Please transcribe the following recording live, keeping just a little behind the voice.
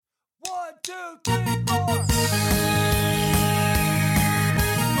2, 3, 4.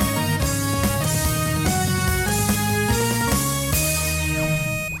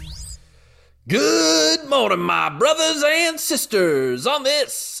 Good morning, my brothers and sisters. On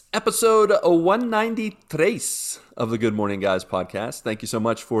this episode 193 of the Good Morning Guys podcast, thank you so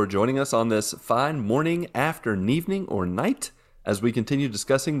much for joining us on this fine morning, afternoon, evening, or night as we continue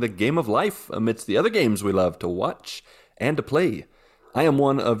discussing the game of life amidst the other games we love to watch and to play. I am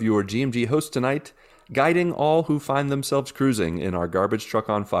one of your GMG hosts tonight, guiding all who find themselves cruising in our garbage truck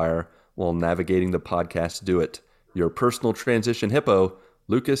on fire while navigating the podcast Do It. Your personal transition hippo,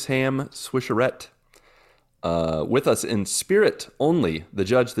 Lucas Ham Swisherette. With us in spirit only, the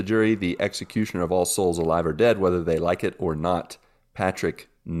judge, the jury, the executioner of all souls alive or dead, whether they like it or not, Patrick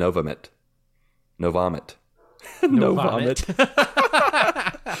Novomit. Novomit.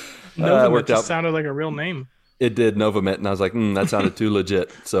 Novomit just sounded like a real name. It did, Novomit, and I was like, that sounded too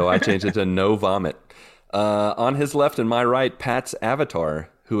legit, so I changed it to Novomit. On his left and my right, Pat's avatar,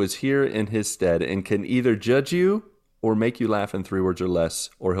 who is here in his stead and can either judge you or make you laugh in 3 words or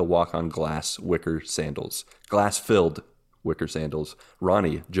less, or he'll walk on glass wicker sandals. Glass-filled wicker sandals.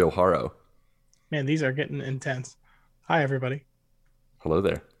 Ronnie Joharo. Man, these are getting intense. Hi, everybody. Hello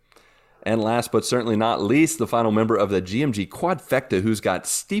there. And last but certainly not least, the final member of the GMG Quadfecta, who's got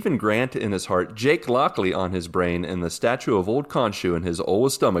Stephen Grant in his heart, Jake Lockley on his brain, and the statue of Old Khonshu in his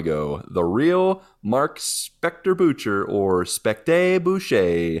old stomacho, the real Mark Spector Butcher, or Specte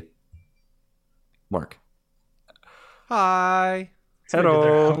Boucher. Mark. Hi. Hello.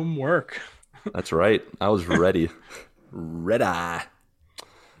 Did their homework. That's right. I was ready. Red eye.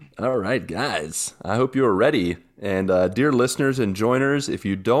 All right, guys. I hope you are ready. And dear listeners and joiners, if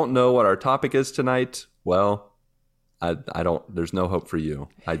you don't know what our topic is tonight, well, I don't. There's no hope for you.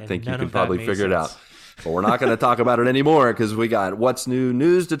 I think you can probably figure it out. But we're not going to talk about it anymore because we got what's new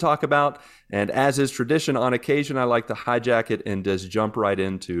news to talk about. And as is tradition, on occasion, I like to hijack it and just jump right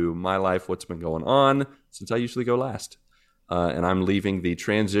into my life, what's been going on, since I usually go last. And I'm leaving the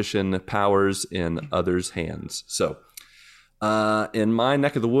transition powers in others' hands. So in my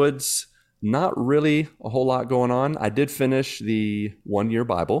neck of the woods, not really a whole lot going on. I did finish the 1-year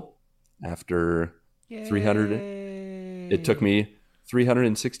Bible after 300. It took me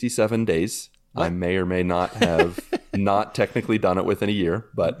 367 days. What? I may or may not have not technically done it within a year,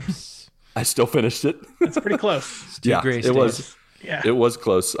 but I still finished it. That's pretty close. Yeah, it was. Yeah. It was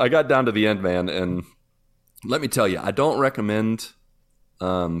close. I got down to the end, man, and let me tell you, I don't recommend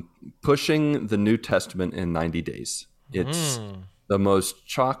pushing the New Testament in 90 days. It's the most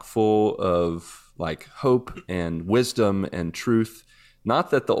chock full of like hope and wisdom and truth.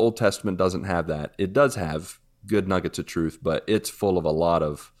 Not that the Old Testament doesn't have that. It does have good nuggets of truth, but it's full of a lot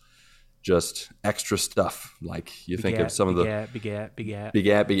of just extra stuff. Like you think of some of the begat.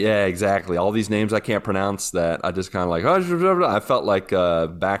 Yeah, exactly. All these names I can't pronounce that I just kind of like, I felt like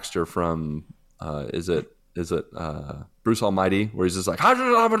Baxter from, is it Bruce Almighty, where he's just like,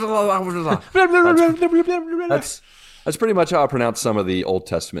 that's pretty much how I pronounce some of the Old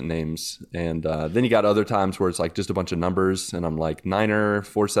Testament names. And then you got other times where it's like just a bunch of numbers, and I'm like, Niner,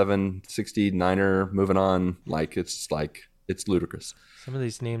 4760, Niner, moving on. Like it's ludicrous. Some of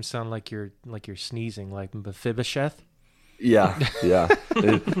these names sound like you're sneezing, like Mephibosheth. Yeah.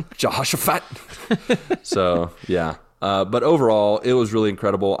 Jehoshaphat. So yeah, but overall, it was really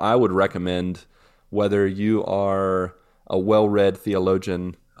incredible. I would recommend, whether you are a well-read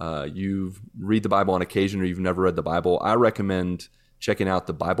theologian, you read the Bible on occasion, or you've never read the Bible, I recommend checking out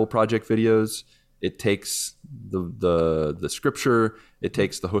the Bible Project videos. It takes the scripture, it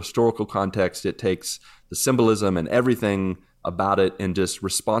takes the historical context, it takes the symbolism and everything about it, and just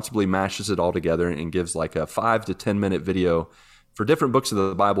responsibly mashes it all together and gives like a 5 to 10 minute video for different books of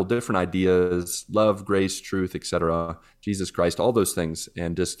the Bible, different ideas, love, grace, truth, etc., Jesus Christ, all those things,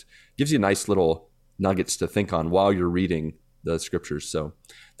 and just gives you nice little nuggets to think on while you're reading the scriptures. So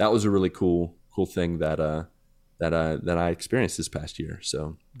that was a really cool thing that I experienced this past year.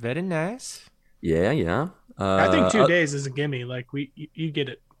 So very nice. Yeah. I think 2 days is a gimme. Like you get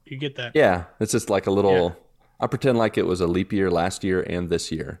it. You get that. Yeah, it's just like a little. Yeah. I pretend like it was a leap year last year and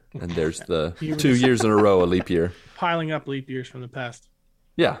this year, and there's the 2 years in a row a leap year. Piling up leap years from the past.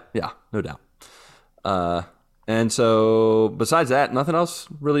 Yeah, no doubt. And so besides that, nothing else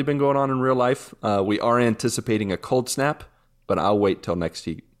really been going on in real life. We are anticipating a cold snap, but I'll wait till next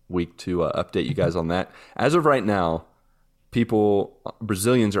week to update you guys on that. As of right now,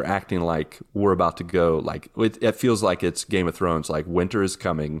 Brazilians are acting like we're about to go. Like it feels like it's Game of Thrones. Like winter is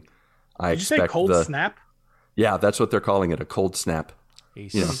coming. Did you say cold snap? Yeah, that's what they're calling it, a cold snap. A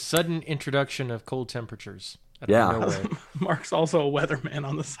sudden introduction of cold temperatures. out Yeah. of nowhere. Mark's also a weatherman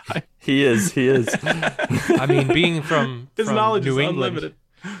on the side. He is. I mean, being from His from knowledge New is England, unlimited.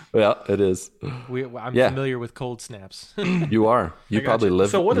 Yeah, it is. I'm Yeah. familiar with cold snaps. You are. You I got probably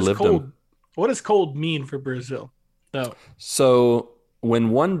lived. So what does lived cold? them. What does cold mean for Brazil? No. So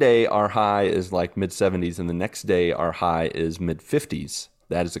when one day our high is like mid 70s and the next day our high is mid 50s,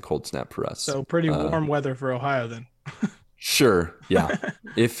 that is a cold snap for us. So pretty warm weather for Ohio then. Sure, yeah.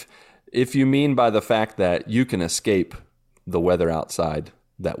 if you mean by the fact that you can escape the weather outside,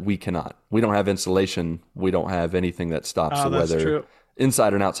 that we cannot. We don't have insulation. We don't have anything that stops Oh, the that's weather true.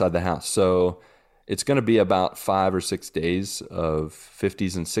 inside and outside the house. So it's going to be about 5 or 6 days of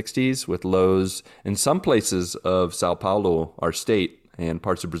 50s and 60s with lows in some places of Sao Paulo, our state, and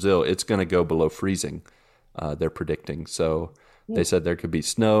parts of Brazil. It's going to go below freezing. They're predicting. So they said there could be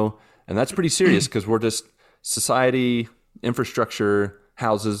snow, and that's pretty serious because we're just society, infrastructure,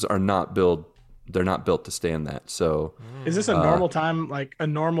 houses are not built. They're not built to stand that. So Is this a normal time, like a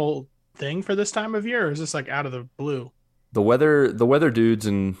normal thing for this time of year, or is this like out of the blue? the weather dudes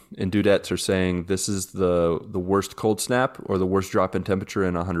and dudettes are saying this is the worst cold snap or the worst drop in temperature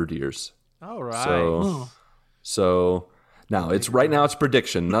in 100 years. All right. So now it's right now it's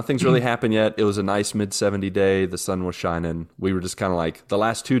prediction. Nothing's really happened yet. It was a nice mid 70 day. The sun was shining. We were just kind of like the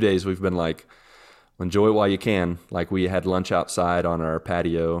last 2 days we've been like enjoy it while you can. Like we had lunch outside on our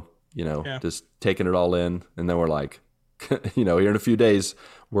patio, just taking it all in, and then we're like here in a few days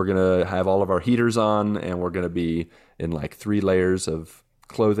we're going to have all of our heaters on and we're going to be in like 3 layers of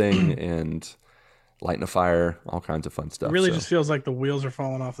clothing and lighting a fire, all kinds of fun stuff. It really So- just feels like the wheels are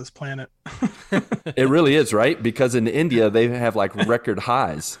falling off this planet. It really is, right? Because in India they have like record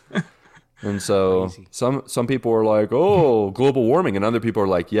highs. And so Crazy. some people are like, "Oh, global warming," and other people are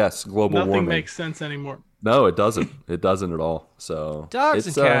like, "Yes, global Nothing warming." makes sense anymore. No, it doesn't. It doesn't at all. So Dogs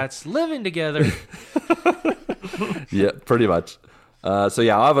it's, and cats living together. Yeah, pretty much. So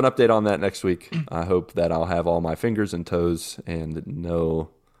yeah, I'll have an update on that next week. I hope that I'll have all my fingers and toes and no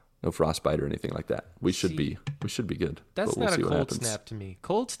frostbite or anything like that. We should be good. That's but we'll not see a what cold happens. snap to me.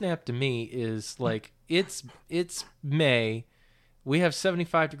 Cold snap to me is like it's May. We have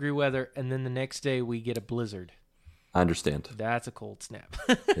 75-degree weather, and then the next day we get a blizzard. I understand. That's a cold snap.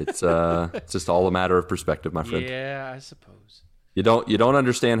 It's just all a matter of perspective, my friend. Yeah, I suppose. You don't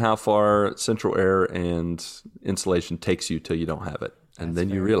understand how far central air and insulation takes you till you don't have it, and then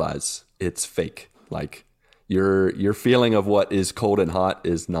you realize it's fake. Like your feeling of what is cold and hot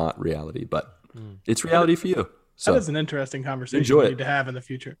is not reality, but it's reality for you. So That is an interesting conversation enjoy we it. need to have in the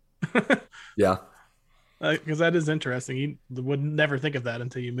future. yeah, Because that is interesting. You would never think of that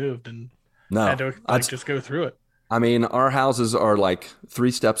until you moved and no, had to just go through it. I mean, our houses are like 3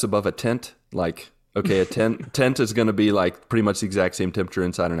 steps above a tent. Like, okay, a tent is going to be like pretty much the exact same temperature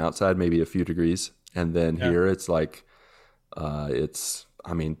inside and outside, maybe a few degrees. And then here it's like,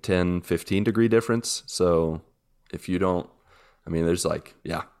 10, 15 degree difference. So if you don't, there's like,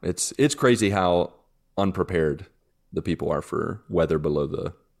 it's crazy how unprepared the people are for weather below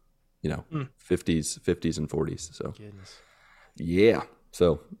the, 50s and 40s. So Goodness. yeah.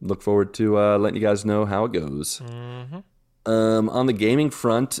 So look forward to letting you guys know how it goes. On the gaming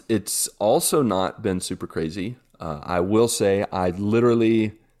front, it's also not been super crazy. I will say I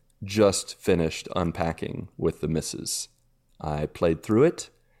literally just finished unpacking with the missus. I played through it,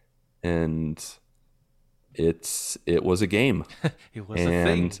 and it was a game. It was a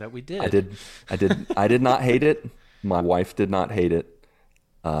thing And that we did. I did not hate it. My wife did not hate it.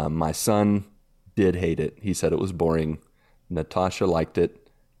 My son did hate it. He said it was boring. Natasha liked it.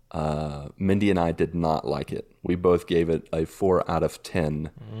 Mindy and I did not like it. We both gave it a 4 out of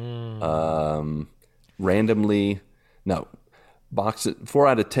 10. Randomly, no, 4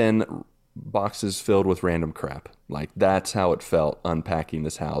 out of 10 boxes filled with random crap. Like that's how it felt unpacking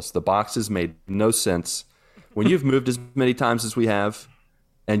this house. The boxes made no sense. When you've moved as many times as we have,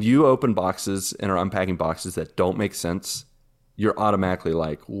 and you open boxes and are unpacking boxes that don't make sense, you're automatically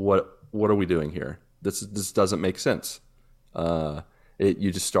like, what are we doing here? This doesn't make sense.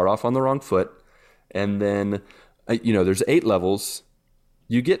 You just start off on the wrong foot, and then there's 8 levels.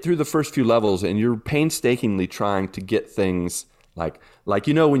 You get through the first few levels, and you're painstakingly trying to get things like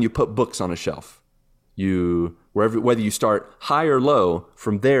when you put books on a shelf, whether you start high or low,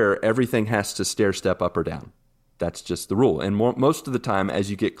 from there everything has to stair step up or down. That's just the rule. And most of the time, as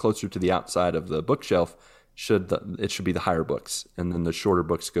you get closer to the outside of the bookshelf, it should be the higher books, and then the shorter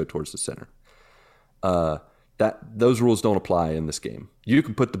books go towards the center. Those rules don't apply in this game. You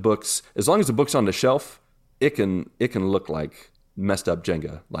can put the books, as long as the book's on the shelf, it can look like messed up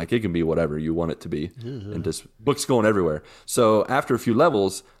Jenga. Like, it can be whatever you want it to be, and just books going everywhere. So after a few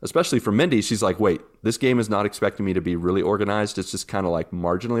levels, especially for Mindy, she's like, wait, this game is not expecting me to be really organized. It's just kind of like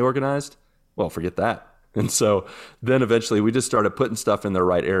marginally organized. Well, forget that. And so then eventually we just started putting stuff in the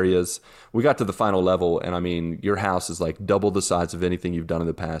right areas. We got to the final level, and I mean, your house is like double the size of anything you've done in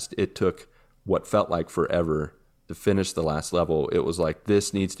the past. It took what felt like forever to finish the last level. It was like,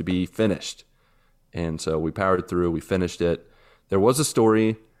 this needs to be finished. And so we powered through, we finished it. There was a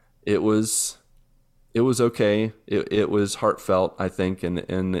story. It was okay. It was heartfelt, I think,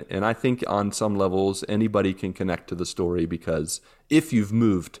 and I think on some levels anybody can connect to the story, because if you've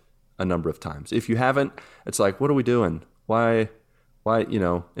moved a number of times. If you haven't, it's like, what are we doing? Why,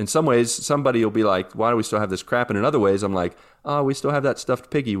 in some ways, somebody will be like, why do we still have this crap? And in other ways, I'm like, oh, we still have that stuffed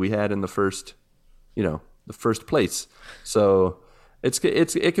piggy we had in the first place. So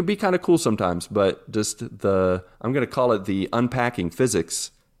it can be kind of cool sometimes, but just I'm going to call it the unpacking physics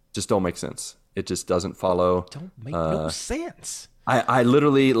just don't make sense. It just doesn't follow. Don't make no sense. I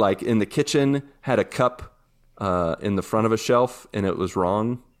literally, like, in the kitchen had a cup in the front of a shelf, and it was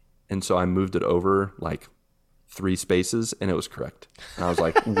wrong. And so I moved it over like 3 spaces, and it was correct. And I was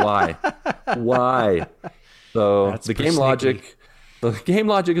like, why? Why? So That's the game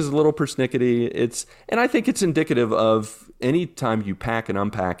logic is a little persnickety. And I think it's indicative of any time you pack and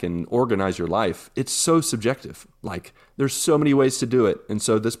unpack and organize your life, it's so subjective. Like, there's so many ways to do it. And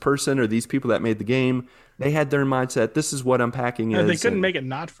so this person or these people that made the game, they had their mindset, this is what unpacking is. They couldn't make it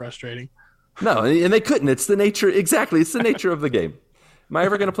not frustrating. No, and they couldn't. It's the nature. Exactly. It's the nature of the game. Am I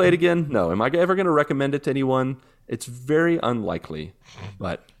ever going to play it again? No. Am I ever going to recommend it to anyone? It's very unlikely.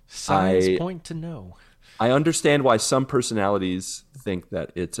 But Signs point to no. I understand why some personalities think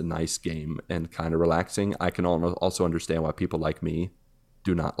that it's a nice game and kind of relaxing. I can also understand why people like me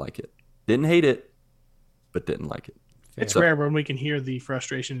do not like it. Didn't hate it, but didn't like it. It's rare when we can hear the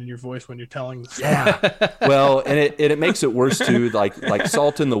frustration in your voice when you're telling the story. Yeah. Well, and it makes it worse too. Like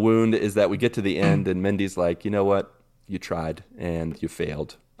salt in the wound is that we get to the end and Mindy's like, you know what? You tried and you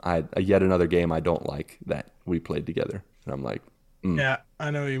failed. Yet another game I don't like that we played together. And I'm like, yeah, I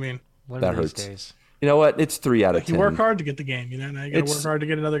know what you mean. One that of these hurts. days. You know what? It's 3 out of 10. You work hard to get the game, now you got to work hard to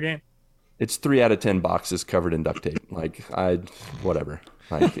get another game. It's 3 out of 10 boxes covered in duct tape. Like, whatever.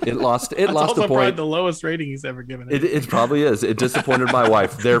 Like, it lost That's the also probably point. the lowest rating he's ever given it. It probably is. It disappointed my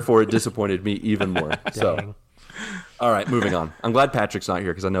wife. Therefore, it disappointed me even more. So, Dang. all right, moving on. I'm glad Patrick's not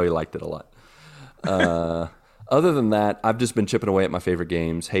here because I know he liked it a lot. Other than that, I've just been chipping away at my favorite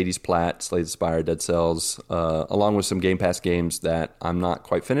games: Hades, Plat, Slay the Spire, Dead Cells, along with some Game Pass games that I'm not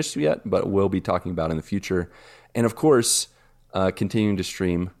quite finished yet, but will be talking about in the future. And of course, continuing to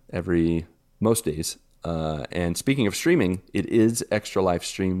stream most days. And speaking of streaming, it is Extra Life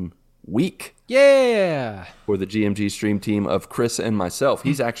Stream Week Yeah. for the GMG stream team of Chris and myself.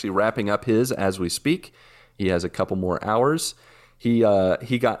 He's actually wrapping up his as we speak. He has a couple more hours. He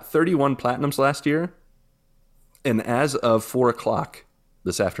got 31 platinums last year. And as of 4:00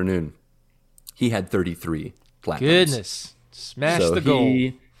 this afternoon, he had 33 platinums. Goodness. Smash So the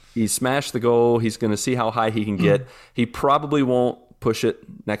goal. He smashed the goal. He's going to see how high he can get. He probably won't push it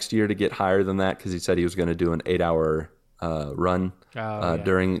next year to get higher than that because he said he was going to do an 8-hour run Yeah.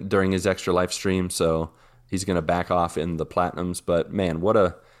 during his Extra Life stream. So he's going to back off in the platinums. But man, what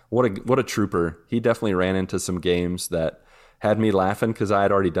a trooper! He definitely ran into some games that had me laughing because I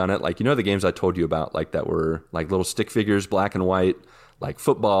had already done it. Like, the games I told you about, like that were like little stick figures, black and white, like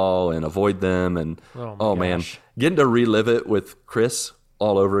football and Avoid Them. And Oh my man, gosh. getting to relive it with Chris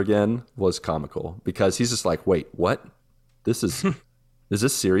all over again was comical because he's just like, wait, what? Is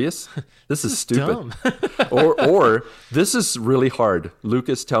this serious? This is stupid. Dumb. or this is really hard.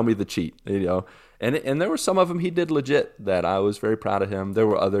 Lucas, tell me the cheat, And there were some of them he did legit that I was very proud of him. There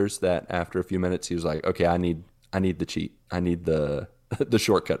were others that after a few minutes he was like, okay, I need the cheat. I need the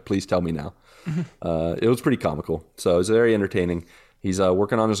shortcut. Please tell me now. It was pretty comical. So it was very entertaining. He's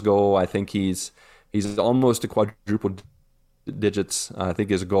working on his goal. I think he's almost to quadruple digits. I think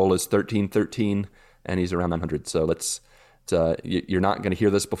his goal is 1313, and he's around 900. So you're not going to hear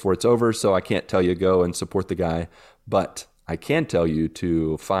this before it's over, so I can't tell you go and support the guy. But I can tell you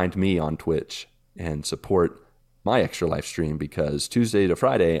to find me on Twitch and support my Extra Life stream because Tuesday to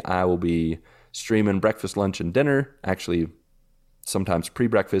Friday I will be streaming breakfast, lunch, and dinner. Actually, sometimes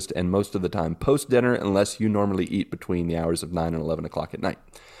pre-breakfast and most of the time post-dinner, unless you normally eat between the hours of 9 and 11 o'clock at night.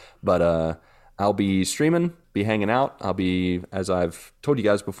 But I'll be streaming, be hanging out. I'll be, as I've told you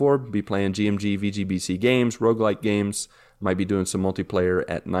guys before, be playing GMG, VGBC games, roguelike games. Might be doing some multiplayer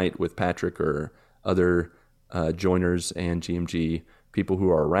at night with Patrick or other joiners and GMG people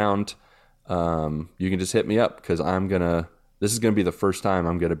who are around. You can just hit me up because I'm gonna this is going to be the first time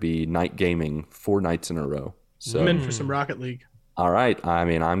I'm going to be night gaming 4 nights in a row. So, I'm in for some Rocket League. all right. I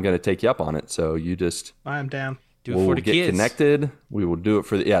mean, I'm going to take you up on it. So you just I am down. Do it we'll for the get kids. connected. We will do it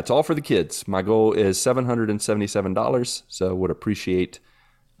for it's all for the kids. My goal is $777. So would appreciate,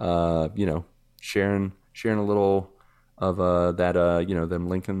 sharing a little of that, them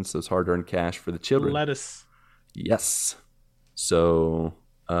Lincolns, those hard-earned cash for the children. Lettuce. Yes. So,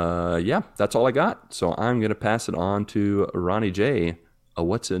 that's all I got. So I'm going to pass it on to Ronnie J.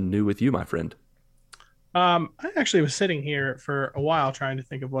 What's new with you, my friend? I actually was sitting here for a while trying to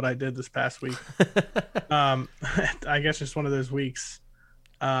think of what I did this past week. I guess just one of those weeks.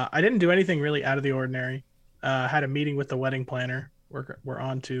 I didn't do anything really out of the ordinary. Had a meeting with the wedding planner. We're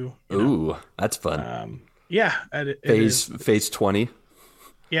on to. Ooh, that's fun. Yeah. Phase 20.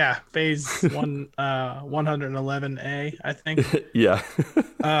 Yeah, phase 111A, I think. Yeah.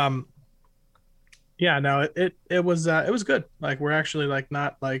 Yeah, no, it was good. Like, we're actually like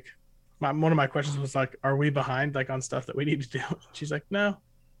not like one of my questions was like, are we behind like on stuff that we need to do? She's like, no,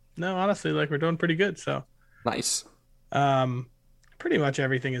 honestly, like we're doing pretty good. So Nice. pretty much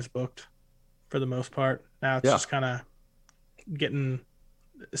everything is booked for the most part. Now it's just kind of getting.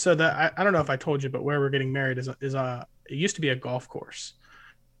 So that I don't know if I told you, but where we're getting married is it used to be a golf course.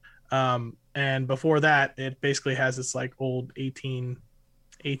 And before that, it basically has this like old 1800s,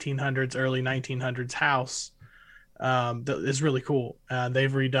 early 1900s house that is really cool.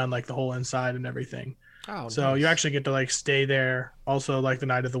 They've redone like the whole inside and everything. Oh, So nice. you actually get to like stay there also like the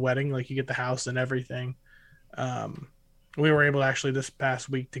night of the wedding, like you get the house and everything. We were able to actually this past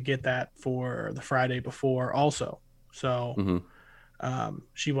week to get that for the Friday before also. So Mm-hmm.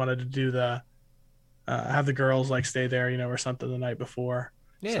 She wanted to do the have the girls like stay there, or something the night before.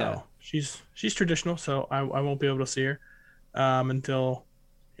 Yeah. So she's traditional, so I won't be able to see her until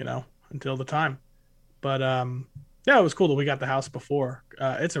the time. But yeah, it was cool that we got the house before.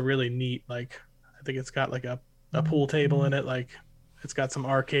 It's a really neat, like, I think it's got like a pool table in it, like it's got some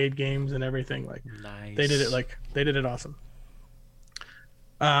arcade games and everything. Like Nice. they did it awesome.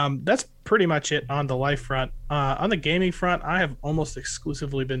 That's pretty much it on the life front. On the gaming front, I have almost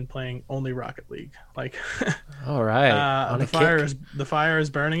exclusively been playing only Rocket League. Like All right. On the a fire kick. is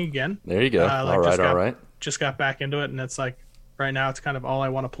burning again. There you go. Like, all right. Just got back into it, and it's like right now it's kind of all I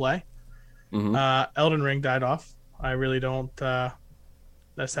want to play. Mhm. Elden Ring died off. I really don't.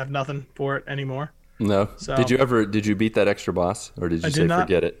 Just have nothing for it anymore. No. So- Did you beat that extra boss, or did you I say did not.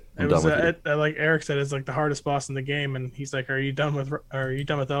 forget it? I'm It done was with you. like Eric said, it's like the hardest boss in the game, and he's like, "Are you done with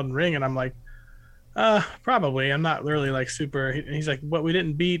Elden Ring?" And I'm like, probably. I'm not really like super. And he's like, "What, we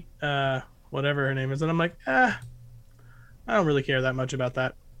didn't beat whatever her name is," and I'm like, I don't really care that much about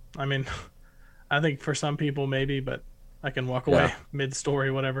that. I mean, I think for some people maybe, but I can walk away Yeah.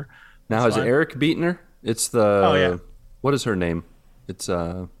 mid-story, whatever. Now That's has fine. Eric beaten her? It's the. Oh, yeah. What is her name? It's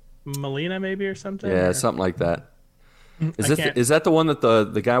Melina maybe or something. yeah, or- something like that. I can't- Is that the one that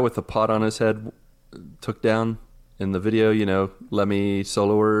the guy with the pot on his head took down in the video? Let me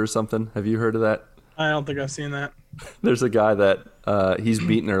solo her or something. Have you heard of that? I don't think I've seen that. There's a guy that he's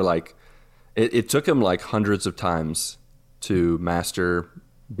beaten her like it took him like hundreds of times to master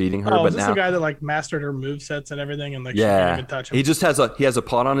beating her. Oh, but is this now, the guy that like mastered her movesets and everything, and like she can't yeah, even touch him? he just has a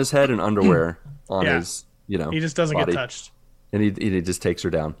pot on his head and underwear on Yeah. his He just doesn't body. get touched. And he just takes her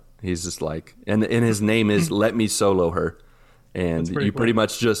down. He's just like, and his name is Let Me Solo Her, and That's pretty you cool. pretty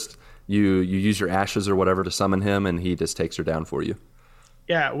much just you use your ashes or whatever to summon him, and he just takes her down for you.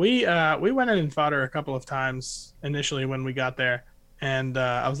 Yeah, we went in and fought her a couple of times initially when we got there, and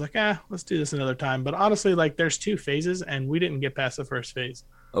I was like, let's do this another time. But honestly, like, there's 2 phases, and we didn't get past the first phase.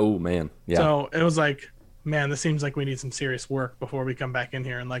 Oh man, yeah, So it was like, man, this seems like we need some serious work before we come back in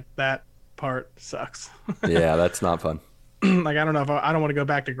here, and like that part sucks. yeah, that's not fun. Like, I don't know if I don't want to go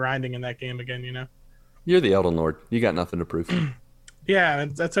back to grinding in that game again. You're the Elden Lord. You got nothing to prove. Yeah,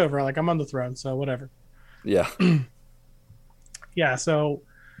 that's over. Like, I'm on the throne, so whatever. Yeah, Yeah, so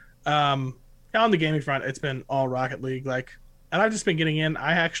on the gaming front, it's been all Rocket League. Like, and I've just been getting in.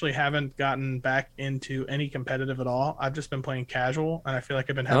 I actually haven't gotten back into any competitive at all. I've just been playing casual, and I feel like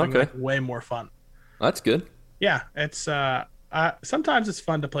I've been having Okay. like, way more fun. that's good. Yeah, it's sometimes it's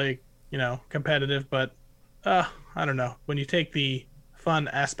fun to play, competitive, but I don't know. When you take the fun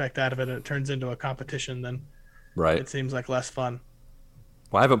aspect out of it and it turns into a competition, then Right. it seems like less fun.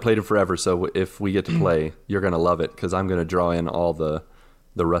 Well, I haven't played it forever, so if we get to play, you're gonna love it because I'm gonna draw in all the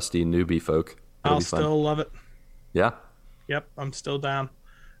rusty newbie folk. It'll I'll be fun. still love it. Yeah. Yep, I'm still down.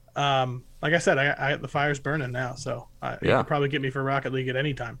 Like I said, I the fire's burning now, so you Yeah. can probably get me for Rocket League at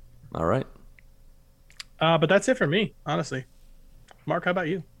any time. All right. But that's it for me, honestly. Mark, how about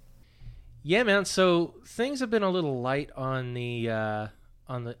you? Yeah, man. So things have been a little light on the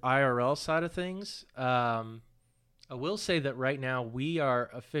IRL side of things. I will say that right now we are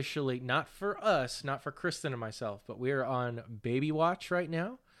officially, not for us, not for Kristen and myself, but we are on baby watch right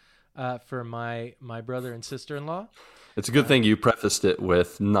now for my brother and sister-in-law. It's a good thing you prefaced it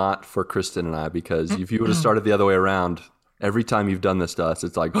with not for Kristen and I, because if you would have started the other way around, every time you've done this to us,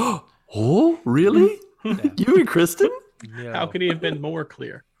 it's like, oh, really? You and Kristen? No. How could he have been more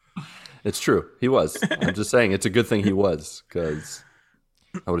clear? It's true. He was. I'm just saying it's a good thing he was, because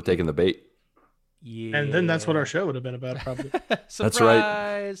I would have taken the bait. Yeah. And then that's what our show would have been about, probably. Surprise! That's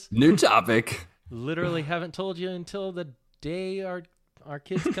right. New topic. Literally haven't told you until the day our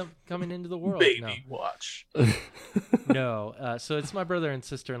kids coming into the world. Baby watch. No. So it's my brother and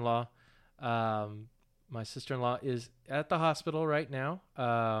sister-in-law. My sister-in-law is at the hospital right now.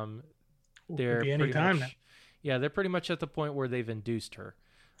 They're Could be any pretty time much, now. yeah, they're pretty much at the point where they've induced her.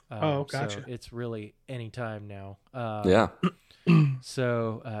 Oh, gotcha. So it's really any time now. Yeah.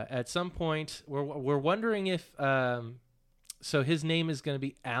 So at some point, we're wondering if so his name is going to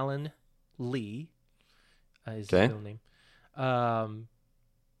be Alan Lee. Is his Okay. middle name.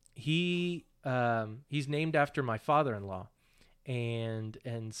 He's named after my father-in-law, and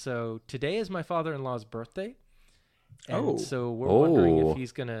so today is my father-in-law's birthday. And Oh. so we're wondering Oh. if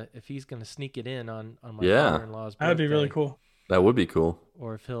he's gonna sneak it in on my Yeah. father-in-law's birthday. That'd be really cool. That would be cool.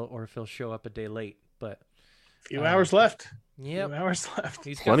 Or if he'll show up a day late. But Few hours left. yep, Few hours left.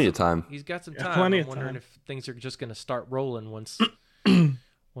 he's got Plenty some- of time. He's got some Yeah, time. plenty I'm of wondering time. if things are just gonna start rolling once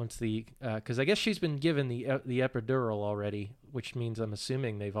once the because I guess she's been given the epidural already, which means I'm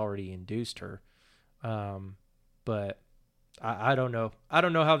assuming they've already induced her. But I don't know. I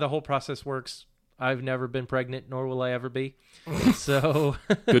don't know how the whole process works. I've never been pregnant, nor will I ever be. So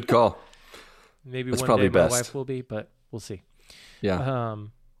Good call. maybe That's one probably day my best. wife will be, but we'll see. Yeah.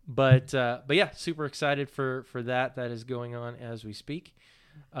 But yeah, super excited for that. That is going on as we speak.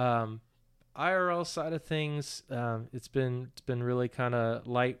 IRL side of things, it's been really kind of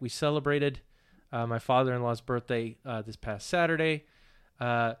light. We celebrated my father-in-law's birthday this past Saturday.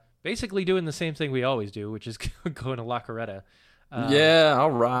 Basically doing the same thing we always do, which is going to La Coretta. Yeah,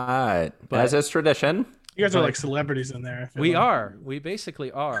 all right. but- As is tradition. You guys are But- like celebrities in there. I feel We like. are. We basically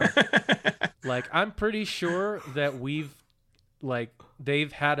are. Like, I'm pretty sure that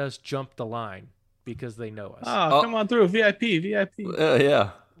they've had us jump the line because they know us. Oh, come on through. VIP.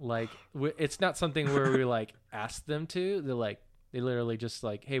 Yeah. Like, it's not something where we like ask them to. They literally just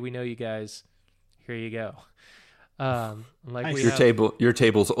like, hey, we know you guys. Here you go. Like Nice. we Your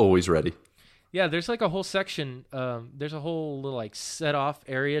table's always ready. yeah, there's like a whole section. There's a whole little like set off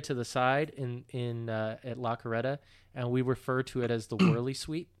area to the side in at La Coretta, and we refer to it as the Whirly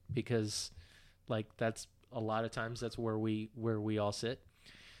Suite because like that's a lot of times that's where we all sit.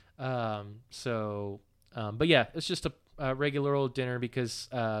 But yeah, it's just a regular old dinner because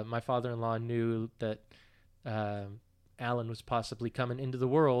my father-in-law knew that Alan was possibly coming into the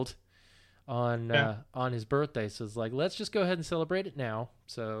world on his birthday, so it's like, let's just go ahead and celebrate it now,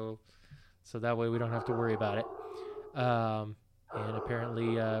 so that way we don't have to worry about it. And apparently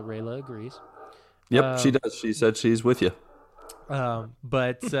Rayla agrees. Yep, she does. She said she's with you.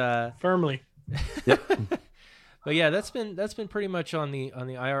 But Firmly. but yeah, that's been pretty much on the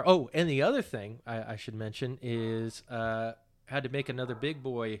IR. Oh, and the other thing I should mention is had to make another big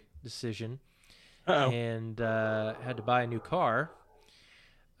boy decision Uh-oh. and had to buy a new car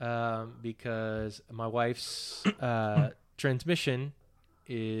because my wife's transmission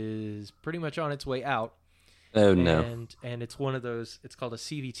is pretty much on its way out. Oh, no. And it's one of those, it's called a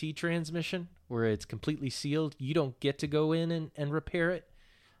CVT transmission where it's completely sealed. You don't get to go in and repair it.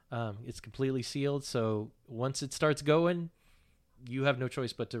 It's completely sealed. So once it starts going, you have no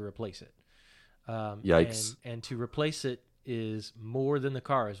choice but to replace it. Yikes. And to replace it is more than the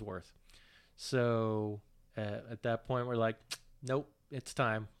car is worth. So at that point, we're like, nope, it's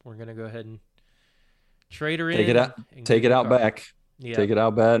time. We're going to go ahead and trade her in. Take it out. and Take get it the out car. back. Yeah. Take it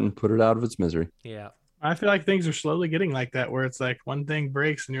out back and put it out of its misery. Yeah. I feel like things are slowly getting like that, where it's like one thing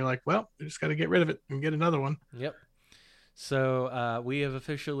breaks and you're like, well, we just got to get rid of it and get another one. Yep. So we have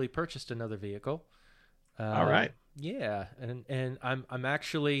officially purchased another vehicle. All right. Yeah, and I'm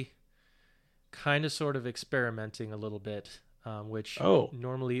actually kind of sort of experimenting a little bit, which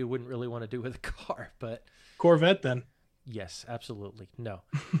normally you wouldn't really want to do with a car, but Corvette then. yes, absolutely. No.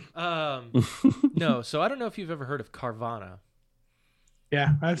 No, so I don't know if you've ever heard of Carvana.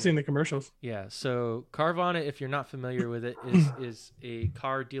 Yeah, I've seen the commercials. Yeah, so Carvana, if you're not familiar with it, is a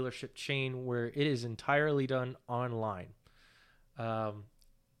car dealership chain where it is entirely done online.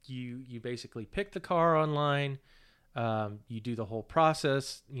 You basically pick the car online, you do the whole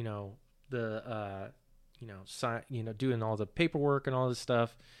process, doing all the paperwork and all this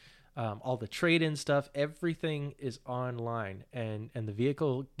stuff, all the trade-in stuff, everything is online, and the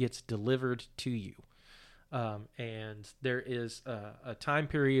vehicle gets delivered to you. And there is a time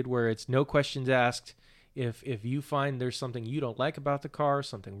period where it's no questions asked. If you find there's something you don't like about the car,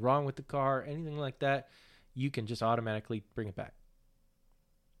 something wrong with the car, anything like that, you can just automatically bring it back.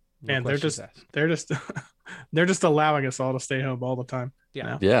 No And they're questions just asked. they're just allowing us all to stay home all the time. Yeah,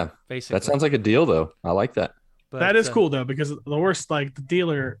 now. Yeah, basically. that sounds like a deal, though. I like that. But, That is cool though, because the worst, like the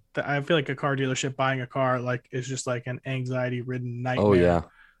dealer, I feel like a car dealership buying a car like is just like an anxiety-ridden nightmare. Oh yeah,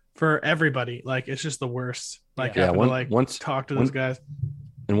 for everybody. Like it's just the worst. Like Yeah, having to like once talk to those guys.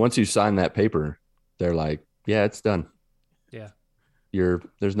 and once you sign that paper, they're like, "Yeah, it's done. Yeah.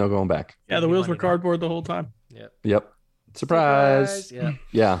 There's no going back." Yeah, the Give me wheels were money now. cardboard the whole time. Yep. Yep. Surprise. Yeah.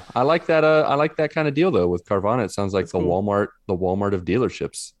 Yeah, I like that. I like that kind of deal though with Carvana. It sounds like That's the cool. Walmart of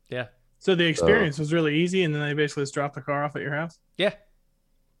dealerships. Yeah. So the experience was really easy, and then they basically just dropped the car off at your house. Yeah.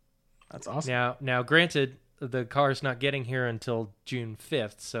 That's awesome. Now, granted, the car's not getting here until June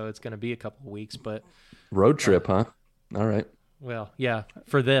 5th, so it's going to be a couple of weeks. But Road trip, huh? All right. well, yeah,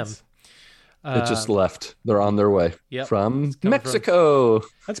 for them. It just left. They're on their way Yep. from It's coming Mexico.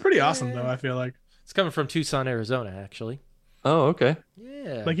 That's pretty awesome though. I feel like It's coming from Tucson, Arizona, actually. Oh, okay.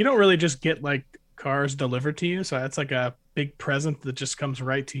 Yeah. like you don't really just get like cars delivered to you, so that's like a big present that just comes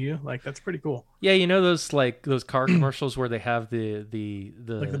right to you. Like that's pretty cool. Yeah, you know those car commercials where they have the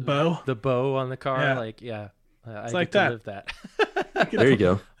Like the bow. the bow on the car. Yeah. Like, yeah, I It's get like to that. live that. There you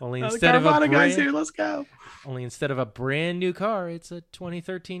go. only Oh, the instead of a Carvana guys brand, here. Let's go. only instead of a brand new car, it's a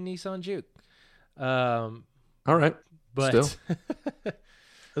 2013 Nissan Juke. All right. But Still.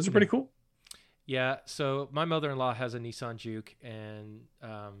 Those are pretty cool. yeah, so my mother-in-law has a Nissan Juke, and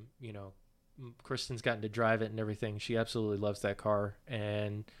Kristen's gotten to drive it and everything. She absolutely loves that car,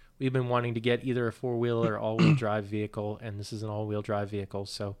 and we've been wanting to get either a four-wheel or all-wheel drive vehicle, and this is an all-wheel drive vehicle.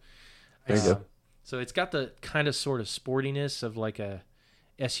 So There you go. So it's got the kind of sort of sportiness of like a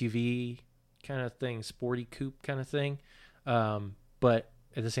SUV kind of thing, sporty coupe kind of thing, but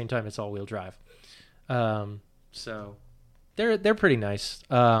at the same time, it's all-wheel drive. So they're pretty nice.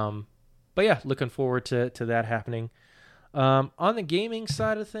 But yeah, looking forward to that happening. On the gaming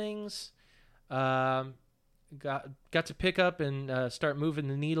side of things, got to pick up and start moving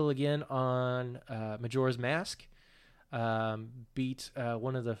the needle again on Majora's Mask. Beat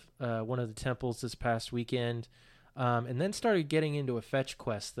one of the temples this past weekend, and then started getting into a fetch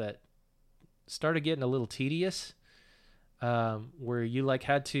quest that started getting a little tedious, where you like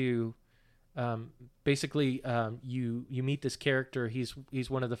had to basically you meet this character. He's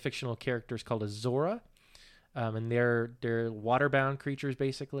one of the fictional characters called a Zora. And they're water-bound creatures,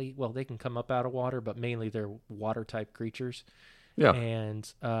 basically. Well, they can come up out of water, but mainly they're water-type creatures. Yeah. And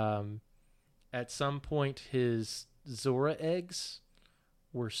at some point, his Zora eggs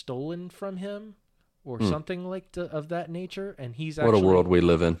were stolen from him, or something like of that nature. And he's What actually, a world we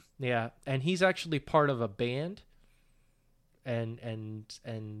live in. yeah, and he's actually part of a band. And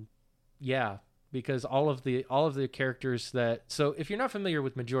yeah, because all of the characters so if you're not familiar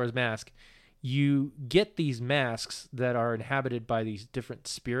with Majora's Mask, you get these masks that are inhabited by these different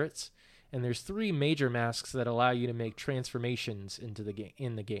spirits, and there's 3 major masks that allow you to make transformations into the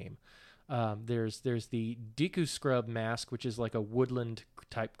game. There's the Deku Scrub mask, which is like a woodland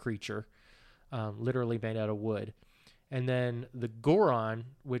type creature, literally made out of wood, and then the Goron,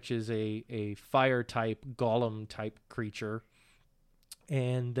 which is a fire type golem type creature,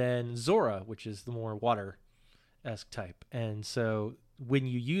 and then Zora, which is the more water-esque type. And so when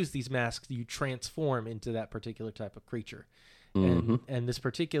you use these masks, you transform into that particular type of creature. Mm-hmm. And this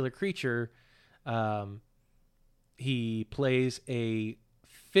particular creature, he plays a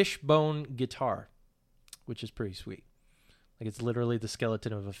fishbone guitar, which is pretty sweet. Like it's literally the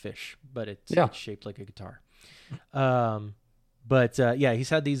skeleton of a fish, but it's shaped like a guitar. But he's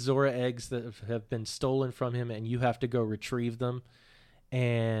had these Zora eggs that have been stolen from him, and you have to go retrieve them.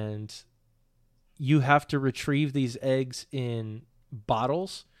 And you have to retrieve these eggs in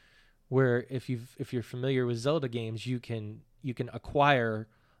bottles, where if you're familiar with Zelda games, you can acquire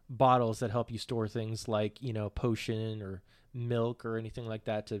bottles that help you store things like potion or milk or anything like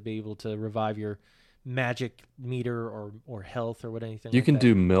that to be able to revive your magic meter or health or what anything. You like can that.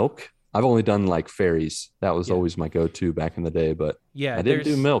 do milk. I've only done like fairies. That was Yeah. always my go-to back in the day, but Yeah, I didn't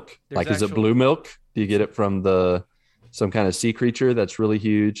do milk. there's Like, is it actual- blue milk? Do you get it from some kind of sea creature that's really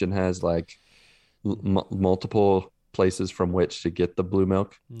huge and has like multiple places from which to get the blue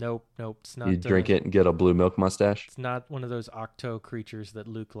milk? Nope. It's not. You drink it and get a blue milk mustache. It's not one of those octo creatures that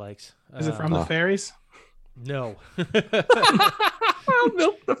Luke likes. Is it from the fairies? No. Milk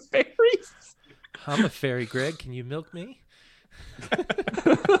the fairies. I'm a fairy, Greg. Can you milk me?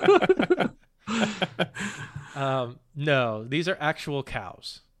 No, these are actual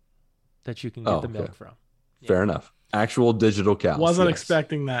cows that you can get the milk from. Fair enough. Actual digital cows. Wasn't yes.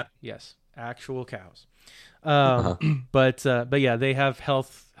 expecting that. Yes, actual cows. Uh-huh. But yeah, they have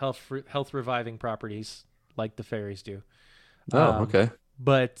health reviving properties like the fairies do. Oh, okay.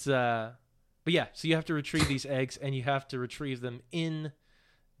 But yeah, so you have to retrieve these eggs, and you have to retrieve them in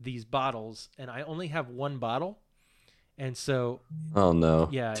these bottles. And I only have one bottle, and so Oh no.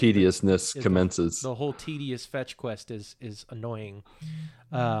 Yeah, Tediousness commences. the whole tedious fetch quest is annoying.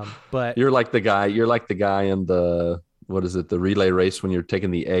 But You're like the guy in the, what is it, the relay race when you're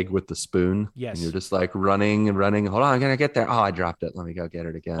taking the egg with the spoon. Yes. And you're just like running and running. Hold on, I'm gonna get there. Oh, I dropped it. Let me go get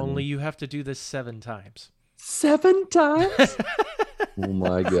it again. only you have to do this 7 times. 7 times? Oh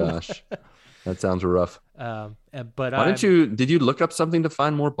my gosh. That sounds rough. But Did you look up something to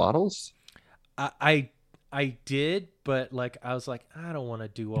find more bottles? I did, but like I was like, I don't want to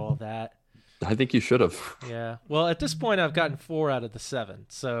do all that. I think you should have. Yeah. Well, at this point, I've gotten 4 out of the 7,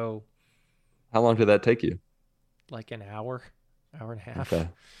 so How long did that take you? like an hour and a half. Okay.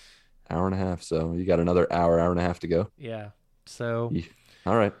 Hour and a half. So you got another hour and a half to go. Yeah. So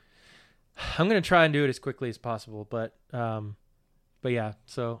All right. I'm gonna try and do it as quickly as possible, but yeah.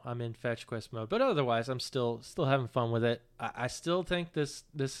 So I'm in fetch quest mode, but otherwise, I'm still having fun with it. I still think this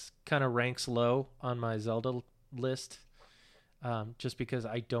kind of ranks low on my Zelda list, just because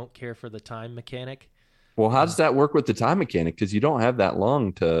I don't care for the time mechanic. Well, how does that work with the time mechanic? Because you don't have that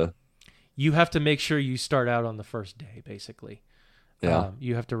long to. You have to make sure you start out on the first day, basically. Yeah.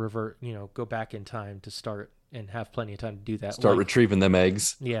 You have to revert, go back in time to start and have plenty of time to do that. Start retrieving them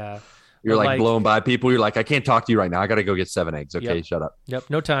eggs. Yeah. You're But like blowing by people. You're like, I can't talk to you right now. I got to go get 7 eggs. Okay, Yep. shut up. Yep.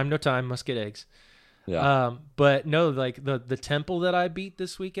 No time. Must get eggs. Yeah. But no, like the temple that I beat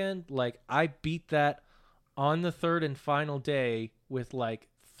this weekend, like I beat that on the 3rd and final day with like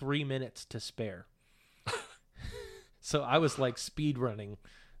 3 minutes to spare. So I was like speed running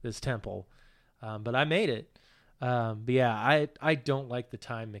this temple, but I made it. But yeah, I don't like the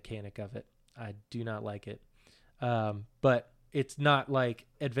time mechanic of it. I do not like it. But it's not like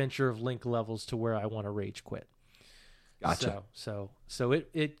Adventure of Link levels to where I want to rage quit. Gotcha. So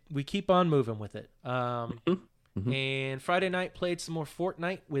we keep on moving with it. Mm-hmm. And Friday night played some more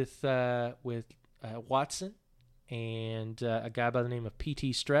Fortnite with Watson and a guy by the name of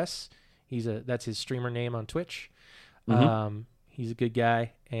PT Stress. That's his streamer name on Twitch. Mm-hmm. He's a good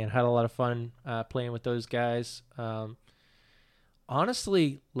guy and had a lot of fun playing with those guys.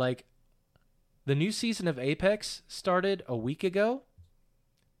 Honestly, like the new season of Apex started a week ago.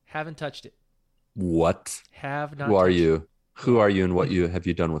 Haven't touched it. What? Have not. Who are touched it. you? Who are you and what have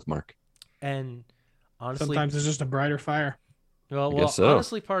you done with Mark? And honestly, Sometimes it's just a brighter fire. Well, guess so.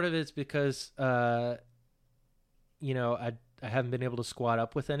 honestly, part of it's because, I haven't been able to squad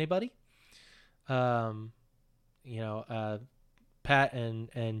up with anybody. Pat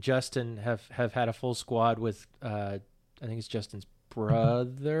and Justin have had a full squad with, I think it's Justin's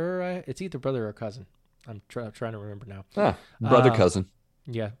brother. It's either brother or cousin. I'm trying to remember now. Brother, cousin.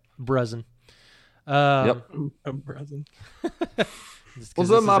 Yeah, Bruzin. Yep. A present.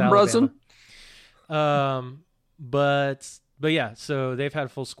 What's up, my Bruzin? But yeah, so they've had a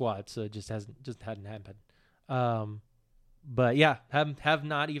full squad, so it just hadn't happened. But yeah, have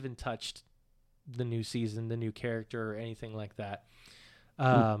not even touched the new season, the new character, or anything like that.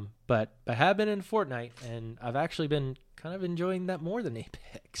 But I have been in Fortnite, and I've actually been kind of enjoying that more than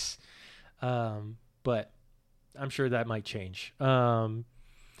Apex. But I'm sure that might change.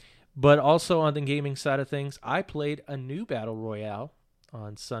 But also on the gaming side of things, I played a new Battle Royale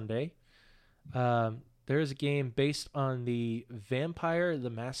on Sunday. There's a game based on the Vampire the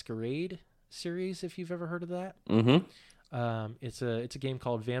Masquerade series, if you've ever heard of that. Mm-hmm. It's a game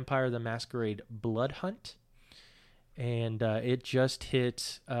called Vampire the Masquerade Blood Hunt, and it just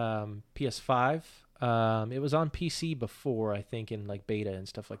hit PS5. It was on PC before, I think, in like beta and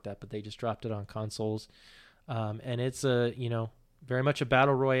stuff like that, but they just dropped it on consoles. And it's very much a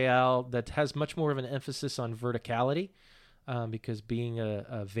battle royale that has much more of an emphasis on verticality, because being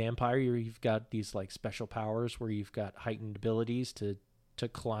a vampire, you've got these like special powers where you've got heightened abilities to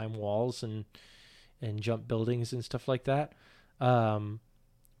climb walls and jump buildings and stuff like that. So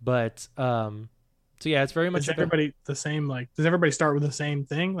yeah, it's very much Is everybody the same? Like, does everybody start with the same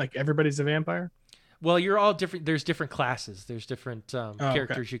thing? Like everybody's a vampire? Well, you're all different. There's different classes. There's different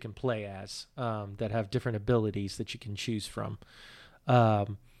characters okay. you can play as that have different abilities that you can choose from.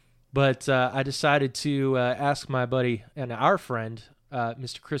 But I decided to ask my buddy and our friend,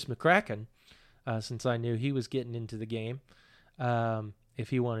 Mr. Chris McCracken, since I knew he was getting into the game. if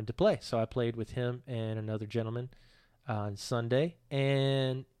he wanted to play. So I played with him and another gentleman on Sunday,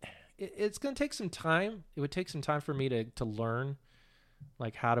 and it's going to take some time. It would take some time for me to learn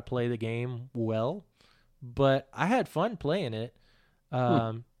like how to play the game well, but I had fun playing it.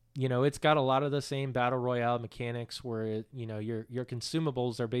 You know, it's got a lot of the same battle royale mechanics where your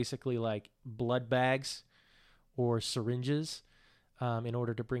consumables are basically like blood bags or syringes in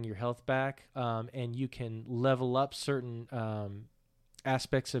order to bring your health back, and you can level up certain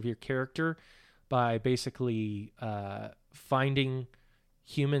aspects of your character by basically finding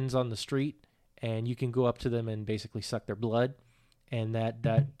humans on the street, and you can go up to them and basically suck their blood, and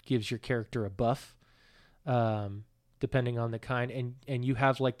that gives your character a buff depending on the kind, and you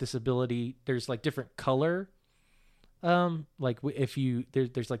have like this ability. There's like different color, like if you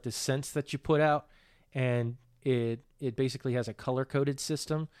there's like this sense that you put out, and it basically has a color coded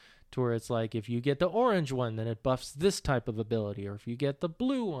system to where it's like if you get the orange one, then it buffs this type of ability, or if you get the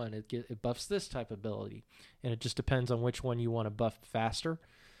blue one, it buffs this type of ability, and it just depends on which one you want to buff faster.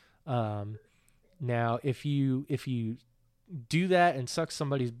 Now, if you do that and suck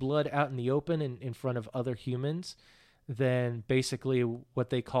somebody's blood out in the open in front of other humans, then basically what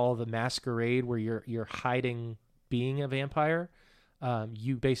they call the masquerade, where you're hiding being a vampire,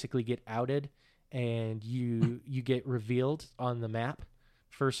 you basically get outed and you get revealed on the map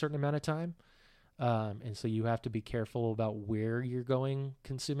for a certain amount of time. And so you have to be careful about where you're going,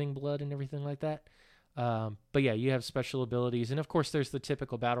 consuming blood and everything like that. But yeah, you have special abilities, and of course there's the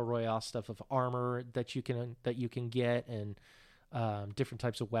typical battle royale stuff of armor that you can get, and different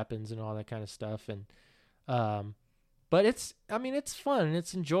types of weapons and all that kind of stuff. And but it's fun and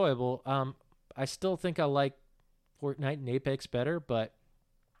it's enjoyable. I still think I like Fortnite and Apex better, but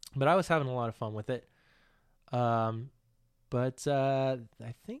I was having a lot of fun with it. But I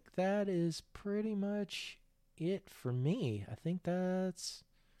think that is pretty much it for me. I think I've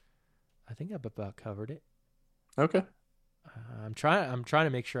about covered it. Okay. I'm trying to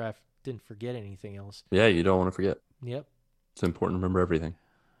make sure I didn't forget anything else. Yeah, you don't want to forget. Yep. It's important to remember everything.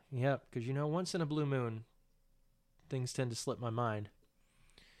 Yep, because once in a blue moon, things tend to slip my mind.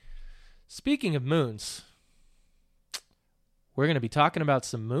 Speaking of moons, we're going to be talking about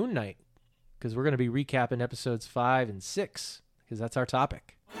some Moon Knight, because we're going to be recapping episodes 5 and 6, because that's our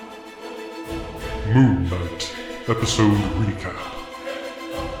topic. Moon Knight episode recap.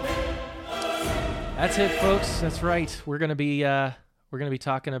 That's it, folks. That's right. We're gonna be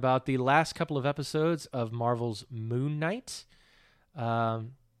talking about the last couple of episodes of Marvel's Moon Knight,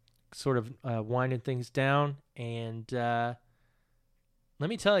 sort of winding things down. And let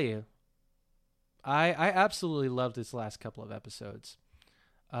me tell you, I absolutely loved this last couple of episodes.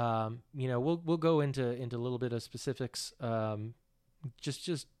 We'll go into a little bit of specifics,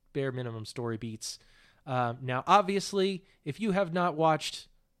 just bare minimum story beats. Now, obviously, if you have not watched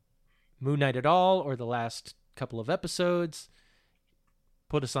Moon Knight at all, or the last couple of episodes,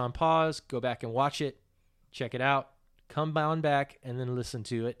 put us on pause, go back and watch it, check it out, come on back, and then listen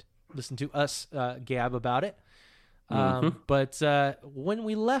to us gab about it. But when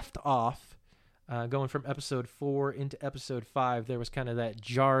we left off, going from episode 4 into episode 5, there was kind of that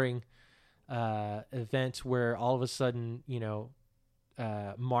jarring event where all of a sudden,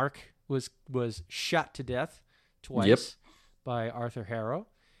 Mark was shot to death twice by Arthur Harrow.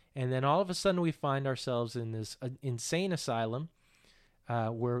 And then all of a sudden we find ourselves in this insane asylum,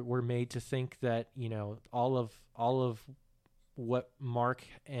 where we're made to think that, all of what Mark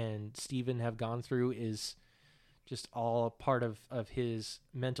and Steven have gone through is just all a part of his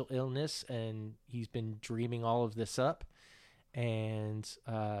mental illness, and he's been dreaming all of this up. And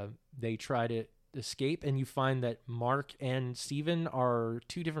they try to escape, and you find that Mark and Steven are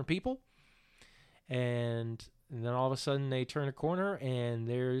two different people. And then all of a sudden they turn a corner, and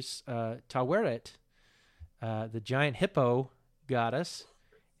there's Taweret, the giant hippo goddess.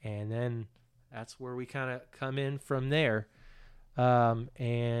 And then that's where we kind of come in from there. And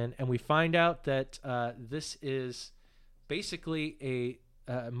we find out that this is basically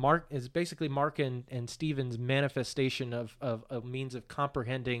Mark and Steven's manifestation of a means of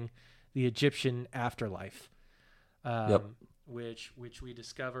comprehending the Egyptian afterlife, which we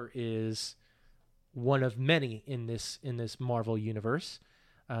discover is one of many in this Marvel universe.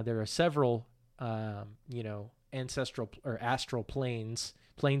 There are several, ancestral or astral planes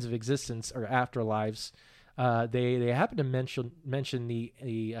of existence or afterlives. They happen to mention the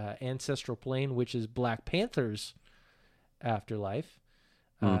ancestral plane, which is Black Panther's afterlife,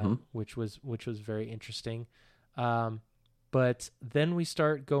 which was very interesting. But then we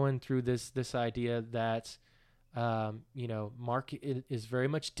start going through this idea that Mark is very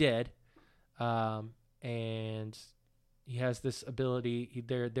much dead. And he has this ability.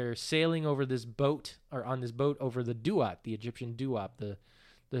 They're sailing over this boat, or on this boat over the Duat, the Egyptian Duat, the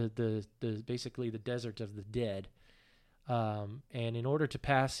basically the desert of the dead. And in order to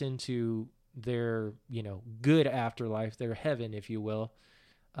pass into their, good afterlife, their heaven, if you will,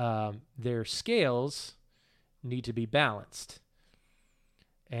 their scales need to be balanced.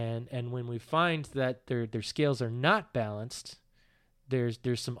 And when we find that their scales are not balanced, there's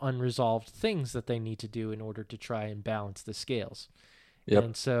some unresolved things that they need to do in order to try and balance the scales. Yep.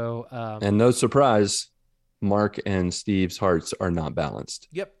 And so, and no surprise, Mark and Steve's hearts are not balanced.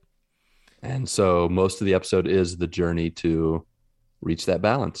 Yep. And so most of the episode is the journey to reach that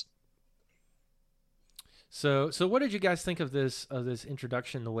balance. So what did you guys think of this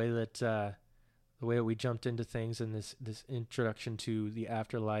introduction, the way that we jumped into things, and this introduction to the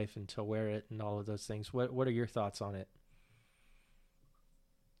afterlife and to wear it and all of those things? What are your thoughts on it?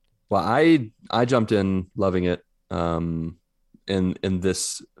 Well, I jumped in loving it in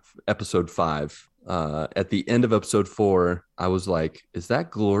this episode 5. At the end of episode 4, I was like, is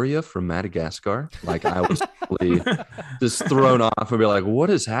that Gloria from Madagascar? Like, I was really just thrown off and be like, what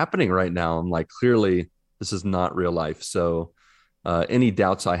is happening right now? I'm like, clearly this is not real life. So any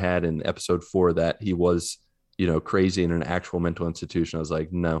doubts I had in episode 4 that he was, crazy in an actual mental institution, I was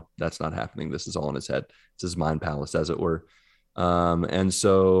like, no, that's not happening. This is all in his head. It's his mind palace, as it were. And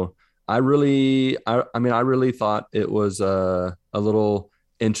so I really thought it was a little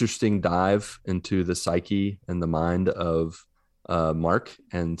interesting dive into the psyche and the mind of Mark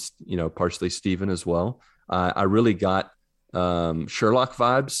and, partially Steven as well. I really got Sherlock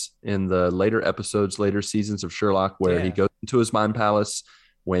vibes in the later seasons of Sherlock, where he goes into his mind palace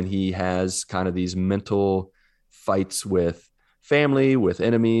when he has kind of these mental fights with family, with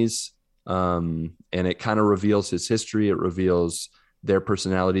enemies. And it kind of reveals his history. It reveals their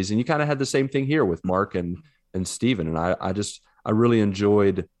personalities. And you kind of had the same thing here with Mark and Steven. And I really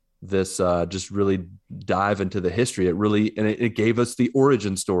enjoyed this, just really dive into the history. It gave us the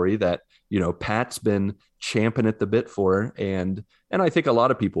origin story that, Pat's been champing at the bit for. And I think a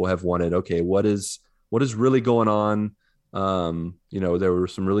lot of people have wanted, okay, what is really going on? There were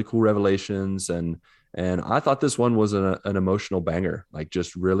some really cool revelations, and I thought this one was an emotional banger, like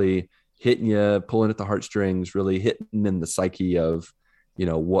just really hitting you, pulling at the heartstrings, really hitting in the psyche of,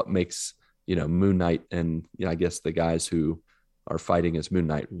 what makes, Moon Knight and, I guess the guys who are fighting as Moon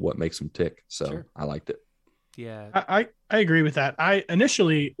Knight, what makes them tick. So sure. I liked it. Yeah. I agree with that. I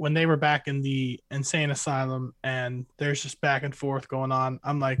initially, when they were back in the insane asylum and there's just back and forth going on,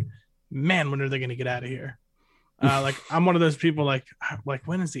 I'm like, man, when are they going to get out of here? I'm one of those people like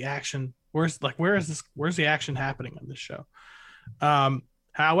when is the action? Where's the action happening on this show?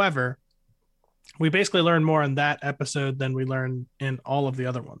 However, we basically learn more in that episode than we learn in all of the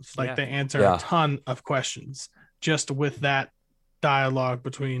other ones. They answer a ton of questions just with that dialogue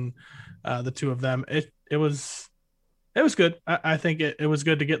between the two of them. It was good. I think it was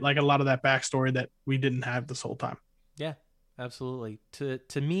good to get like a lot of that backstory that we didn't have this whole time. Yeah, absolutely.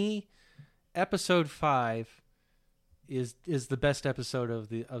 To me, episode 5 is the best episode of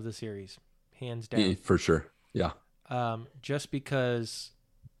the series, hands down. Yeah, for sure. Yeah. Just because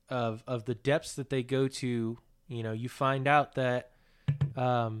of the depths that they go to, you find out that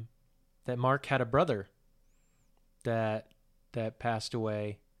that Mark had a brother that passed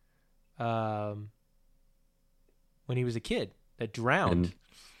away when he was a kid, that drowned.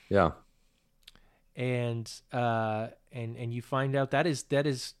 And you find out that is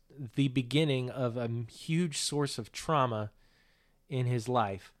the beginning of a huge source of trauma in his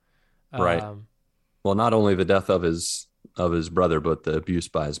life. Right. Well, not only the death of his brother, but the abuse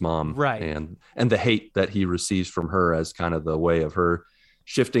by his mom, right, and the hate that he receives from her as kind of the way of her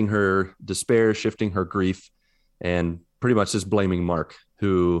shifting her despair, shifting her grief, and pretty much just blaming Mark,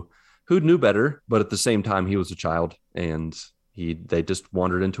 who knew better, but at the same time he was a child, and they just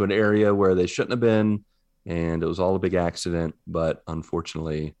wandered into an area where they shouldn't have been, and it was all a big accident. But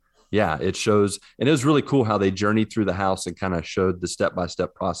unfortunately, it shows, and it was really cool how they journeyed through the house and kind of showed the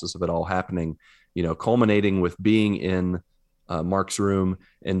step-by-step process of it all happening, culminating with being in Mark's room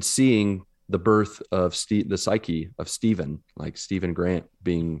and seeing the birth of the psyche of Steven, like Stephen Grant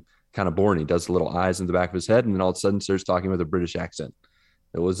being kind of born. He does the little eyes in the back of his head, and then all of a sudden starts talking with a British accent.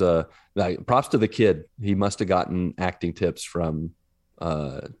 It was props to the kid. He must have gotten acting tips from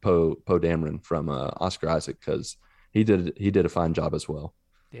Poe Dameron from Oscar Isaac, because he did a fine job as well.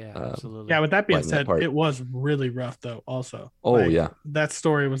 Yeah, absolutely. Yeah, with that being said, it was really rough though also. That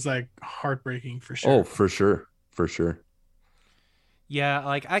story was like heartbreaking for sure. Oh, for sure. Yeah,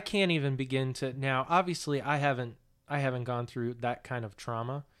 like I can't even begin to now. Obviously, I haven't gone through that kind of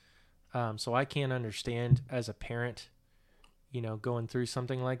trauma, so I can't understand as a parent going through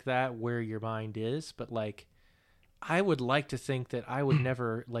something like that, where your mind is. But like, I would like to think that I would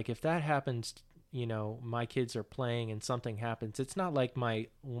never, like, if that happens, my kids are playing and something happens. It's not like my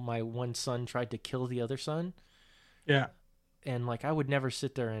one son tried to kill the other son. Yeah. And like, I would never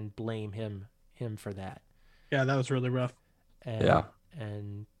sit there and blame him for that. Yeah, that was really rough. And, Yeah.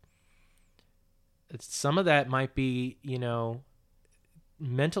 And some of that might be,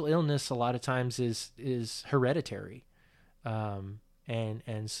 mental illness a lot of times is hereditary. And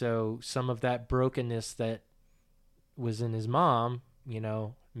so some of that brokenness that was in his mom,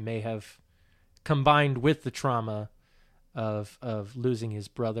 may have combined with the trauma of losing his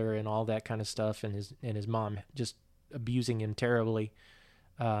brother and all that kind of stuff, and his mom just abusing him terribly.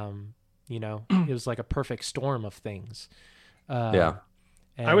 It was like a perfect storm of things. Yeah.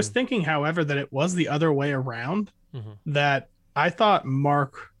 I was thinking, however, that it was the other way around, Mm-hmm. that I thought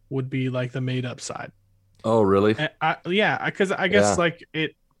Mark would be like the made up side. Oh, really? Because I guess like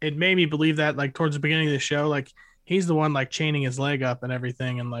it made me believe that, like, towards the beginning of the show, like, he's the one like chaining his leg up and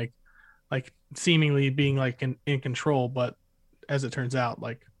everything, and like seemingly being like in control. But as it turns out,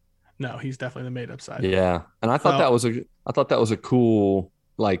 like, no, he's definitely the made up side. Yeah. And I thought that was a cool,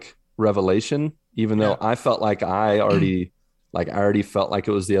 like, revelation, even though I felt like I already felt like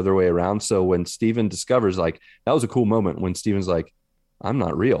it was the other way around. So when Steven discovers, like, that was a cool moment when Steven's like, I'm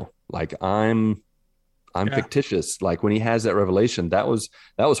not real. Like, I'm fictitious. Like, when he has that revelation, that was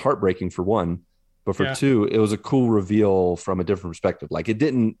heartbreaking for one, but for two, it was a cool reveal from a different perspective. Like, it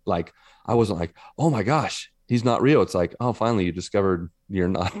didn't, like, I wasn't like, oh my gosh, he's not real. It's like, oh, finally you discovered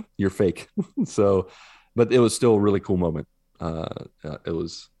you're fake. So, but it was still a really cool moment. It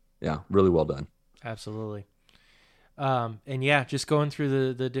was, really well done. Absolutely. And yeah, just going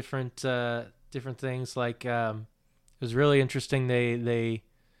through the different things, like, it was really interesting. They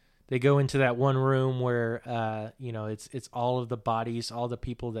go into that one room where, it's all of the bodies, all the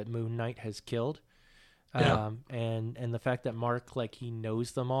people that Moon Knight has killed. And the fact that Mark, like, he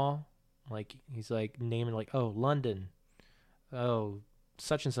knows them all, like, he's like naming, like, oh, London, oh,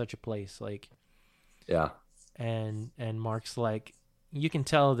 such and such a place. Like, and Mark's like, you can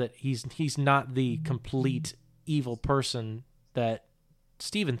tell that he's not the complete evil person that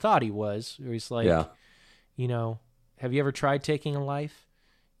Steven thought he was. Where he's like, have you ever tried taking a life?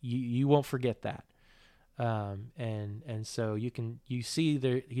 You won't forget that. And so you see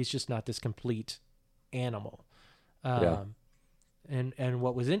there, he's just not this complete animal. And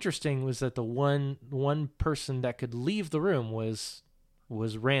what was interesting was that the one person that could leave the room was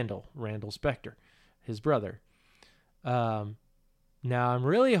Randall Spector, his brother. Now I'm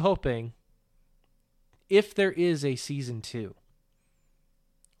really hoping, if there is a season 2,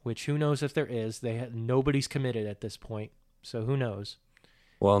 which who knows if there is, nobody's committed at this point, so who knows?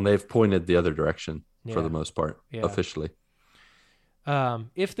 Well, and they've pointed the other direction for the most part, officially.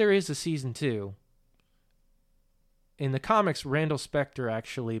 If there is a season 2, in the comics, Randall Spector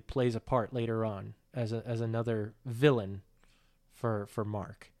actually plays a part later on as another villain for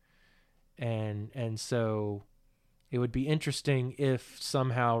Mark, and so it would be interesting if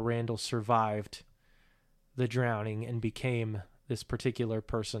somehow Randall survived the drowning and became this particular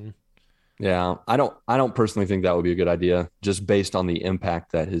person. Yeah, I don't personally think that would be a good idea, just based on the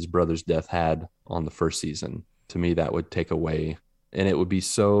impact that his brother's death had on the first season. To me, that would take away, and it would be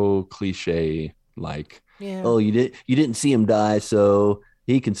so cliche, like, oh, you didn't see him die, so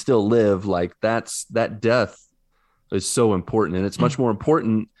he can still live. Like, that death is so important, and it's much more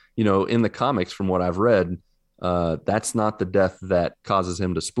important, in the comics, from what I've read. That's not the death that causes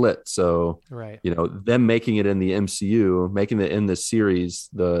him to split. So, them making it in the MCU, making it in this series,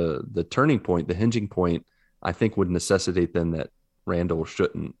 the turning point, the hinging point, I think would necessitate then that Randall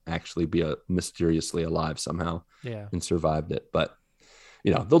shouldn't actually be mysteriously alive somehow and survived it. But,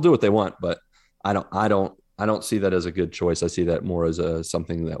 they'll do what they want, but I don't see that as a good choice. I see that more as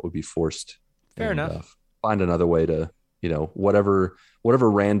something that would be forced. Fair enough. Find another way to, whatever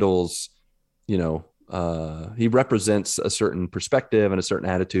Randall's, he represents a certain perspective and a certain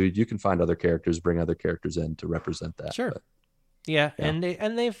attitude. You can find other characters, bring other characters in to represent that. Sure. But, and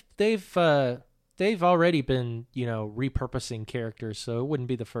they've already been, repurposing characters, so it wouldn't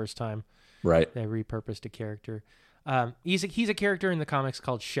be the first time they repurposed a character. He's a character in the comics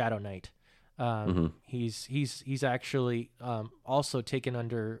called Shadow Knight. He's actually also taken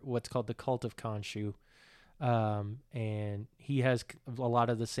under what's called the Cult of Khonshu. And he has a lot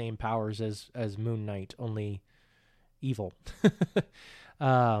of the same powers as Moon Knight, only evil.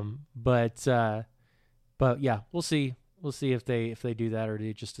 But yeah, we'll see if they do that, or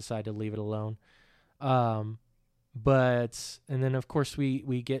they just decide to leave it alone. and then of course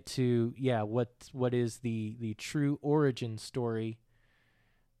we get to what is the true origin story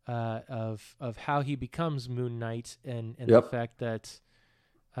of how he becomes Moon Knight, and the fact that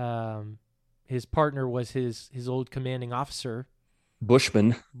his partner was his old commanding officer,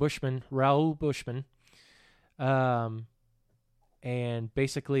 Bushman, Raoul Bushman. And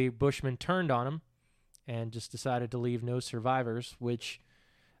basically Bushman turned on him and just decided to leave no survivors, which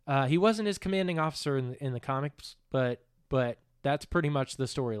he wasn't his commanding officer in the comics, but that's pretty much the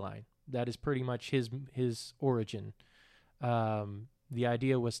storyline. That is pretty much his origin. The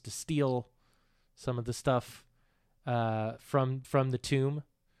idea was to steal some of the stuff from the tomb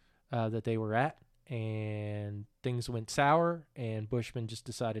that they were at, and things went sour, and Bushman just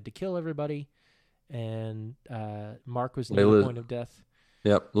decided to kill everybody, and Mark was near the point of death.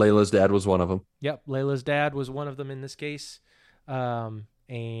 Yep, Layla's dad was one of them. Yep, Layla's dad was one of them in this case, and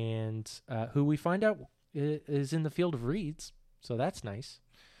who we find out is in the Field of Reeds, so that's nice.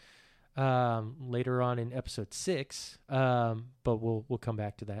 Later on in episode 6, but we'll come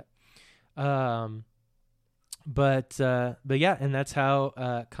back to that. But yeah, and that's how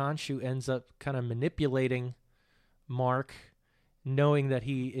Khonshu ends up kind of manipulating Mark, knowing that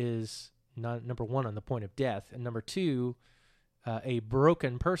he is not, number one, on the point of death, and number two, a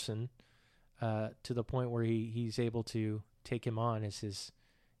broken person, to the point where he's able to take him on as his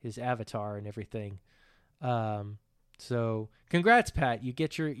avatar and everything. So congrats, Pat. You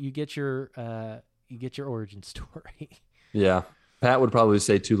get your origin story. Yeah. Pat would probably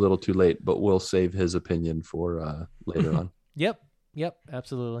say too little too late, but we'll save his opinion for later on. Yep,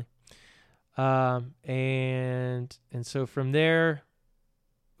 absolutely. And so from there,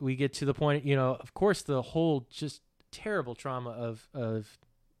 we get to the point, of course, the whole just terrible trauma of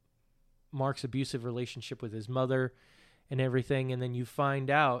Mark's abusive relationship with his mother and everything. And then you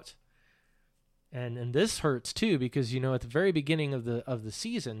find out, and this hurts too, because, at the very beginning of the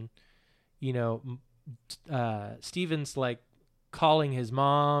season, Steven's like calling his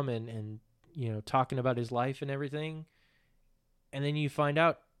mom and talking about his life and everything. And then you find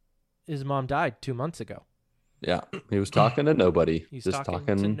out his mom died 2 months ago. Yeah. He was talking to nobody. He's just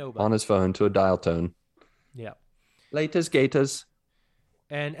talking to nobody on his phone to a dial tone. Yeah. Latest gators.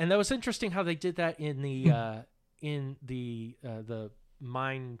 And that was interesting how they did that in the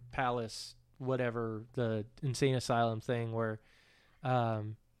Mind Palace, whatever, the insane asylum thing, where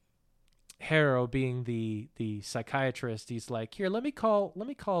Harrow, being the psychiatrist, he's like, here, let me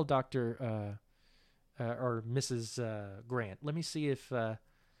call Dr. Or Mrs. Grant. Let me see if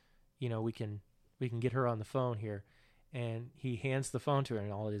we can get her on the phone here. And he hands the phone to her,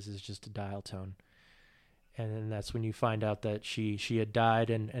 and all it is just a dial tone. And then that's when you find out that she had died,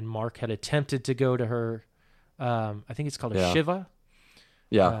 and Mark had attempted to go to her. I think it's called a Shiva.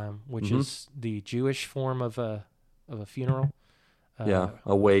 Yeah. Which is the Jewish form of a funeral.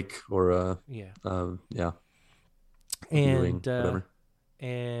 A wake or a and whatever.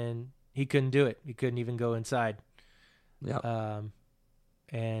 And he couldn't do it. He couldn't even go inside. Yeah.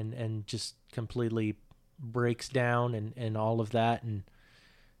 And just completely breaks down and all of that, and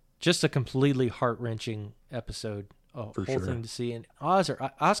just a completely heart-wrenching episode. Whole thing to see. And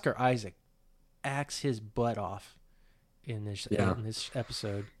Oscar Isaac acts his butt off in this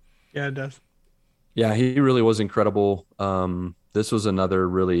episode. Yeah, it does. Yeah, he really was incredible. This was another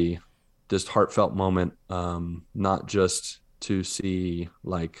really just heartfelt moment, not just to see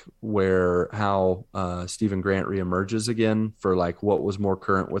like how Stephen Grant reemerges again for like what was more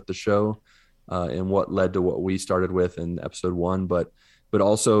current with the show, and what led to what we started with in episode 1, but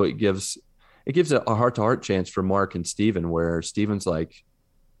also it gives a heart-to-heart chance for Mark and Stephen, where Stephen's like,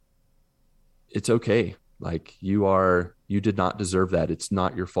 it's okay, like you did not deserve that, it's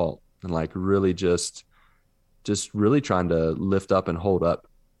not your fault, and like really just really trying to lift up and hold up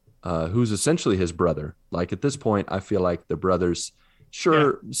who's essentially his brother. Like at this point, I feel like the brothers,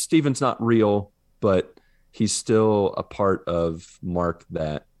 Stephen's not real, but he's still a part of Mark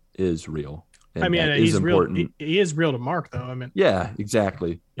that is real. And he's important. Real. He is real to Mark, though. Yeah,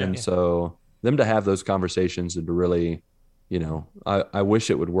 exactly. Yeah. And so them to have those conversations and to really, I wish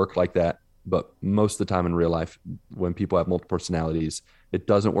it would work like that. But most of the time in real life, when people have multiple personalities, it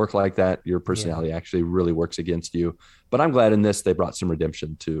doesn't work like that. Your personality actually really works against you. But I'm glad in this they brought some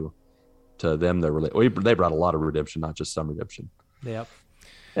redemption to them. They brought a lot of redemption, not just some redemption. Yep.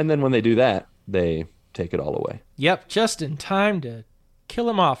 And then when they do that, they take it all away. Yep, just in time to kill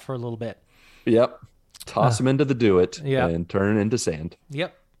him off for a little bit. Yep. Toss him into the Dewitt and turn it into sand.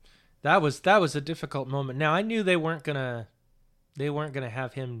 Yep. That was a difficult moment. Now I knew they weren't gonna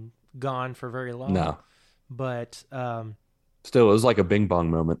have him gone for very long. No. But still, it was like a bing bong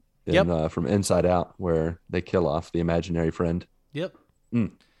moment. from Inside Out, where they kill off the imaginary friend. Yep.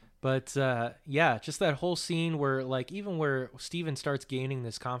 Mm. But yeah, just that whole scene where like even where Steven starts gaining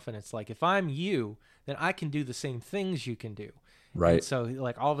this confidence, like if I'm you, then I can do the same things you can do. Right. And so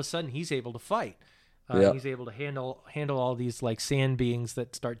like all of a sudden he's able to fight. Yep. He's able to handle all these like sand beings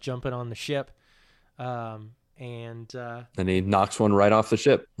that start jumping on the ship. And he knocks one right off the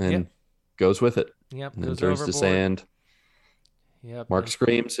ship and goes with it. Yep. And then Goes turns to overboard. sand. Yep. Mark and-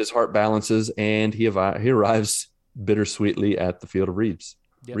 screams, his heart balances, and he arrives bittersweetly at the field of reeds.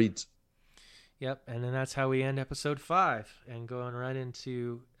 Yep. Reeds. Yep. And then that's how we end episode 5 and going right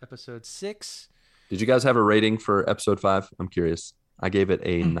into episode 6. Did you guys have a rating for episode 5? I'm curious. I gave it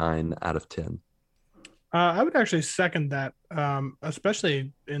a 9 out of 10. I would actually second that,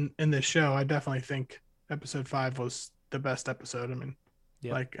 especially in this show. I definitely think episode 5 was the best episode. I mean,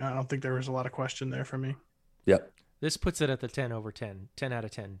 Yep. I don't think there was a lot of question there for me. Yep. This puts it at the 10 over 10. 10 out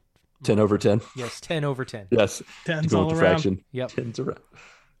of 10. 10 over 10. Yes, 10 over 10. Yes. Tens Going all with the around. fraction. Yep. 10's around.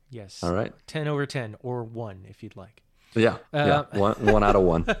 Yes. All right. 10 over 10 or 1 if you'd like. Yeah. Yeah. One out of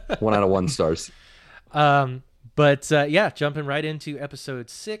 1. 1 out of 1 stars. But jumping right into episode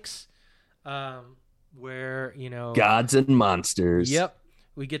 6, where Gods and monsters. Yep,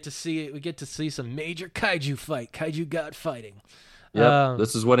 we get to see some major kaiju god fighting. Yep.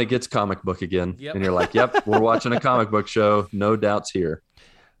 This is when it gets comic book again. Yep. And you're like, yep, we're watching a comic book show. No doubts here.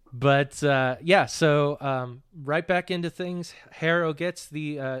 But so right back into things. Harrow gets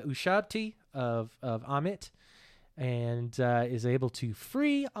the Ushabti of Amit and is able to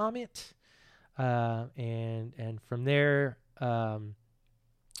free Amit. And from there,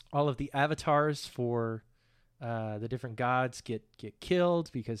 all of the avatars for the different gods get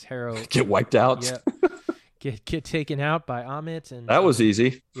killed because Harrow Get wiped out. get taken out by Amit, and That was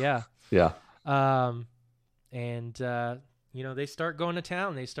easy. yeah. Yeah. They start going to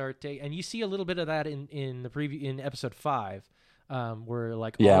town. They start and you see a little bit of that in the preview in episode 5, where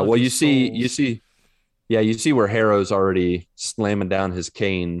like Yeah. all of Well, you these see. Yeah, you see where Harrow's already slamming down his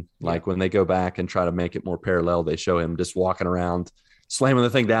cane. Like when they go back and try to make it more parallel, they show him just walking around, slamming the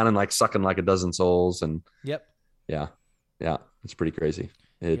thing down and like sucking like a dozen souls. And Yep. yeah, it's pretty crazy.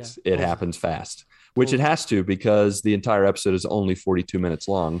 It Yeah. happens fast, which it has to because the entire episode is only 42 minutes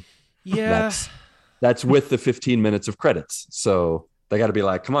long. Yeah. That's with the 15 minutes of credits. So they got to be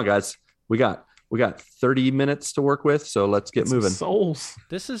like, come on, guys, we got 30 minutes to work with, so let's get moving. Souls.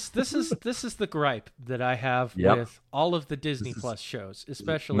 This is the gripe that I have Yep. with all of the Disney This is Plus shows,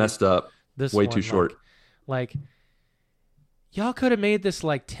 especially Messed up. this Way one, too short. Like y'all could have made this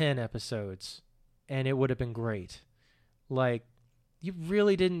like 10 episodes and it would have been great. Like you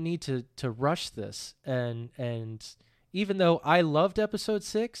really didn't need to rush this. And even though I loved episode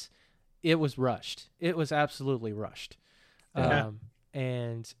 6, it was rushed. It was absolutely rushed. Yeah.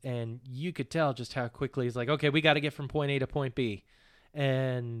 And you could tell just how quickly it's like, okay, we got to get from point A to point B.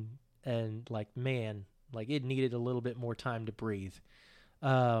 And like, man, like it needed a little bit more time to breathe.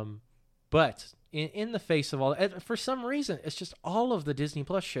 But in the face of all, for some reason, it's just all of the Disney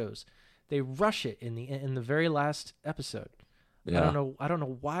Plus shows, they rush it in the very last episode. Yeah. I don't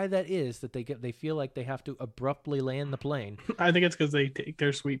know why that is, that they feel like they have to abruptly land the plane. I think it's because they take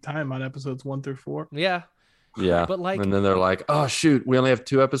their sweet time on episodes 1 through 4. Yeah. Yeah. But like, And then they're like, oh, shoot, we only have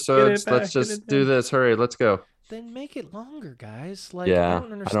 2 episodes. back, Let's get just it do done." this. Hurry, let's go. then make it longer, guys. Like, Yeah, I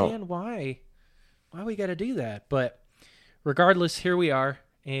don't understand why we got to do that. But regardless, here we are.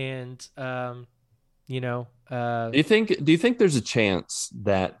 And, Do you think there's a chance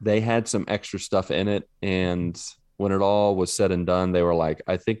that they had some extra stuff in it, and when it all was said and done, they were like,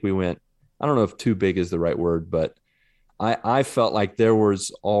 I think we went, I don't know if too big is the right word, but I felt like there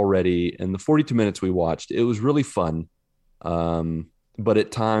was already, in the 42 minutes we watched, it was really fun. But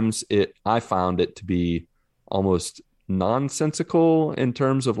at times I found it to be almost nonsensical in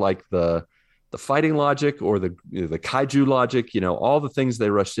terms of like the fighting logic or the kaiju logic, all the things they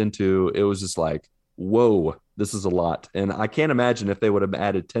rushed into. It was just like, whoa, this is a lot. And I can't imagine if they would have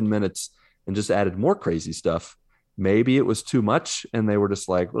added 10 minutes and just added more crazy stuff. Maybe it was too much and they were just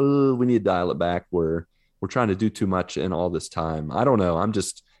like, oh, we need to dial it back. We're trying to do too much in all this time. I don't know.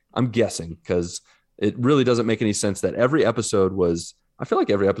 I'm guessing because it really doesn't make any sense that I feel like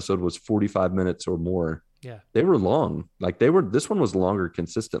every episode was 45 minutes or more. Yeah. They were long. Like this one was longer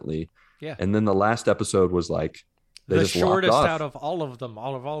consistently. Yeah. And then the last episode was like, they the just locked shortest off. out of all of them,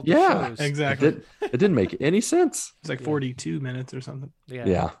 all the Yeah, shows. Exactly. It didn't make any sense. It's like 42 minutes or something.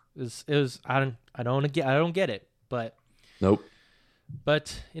 Yeah. It was I don't get it, but Nope.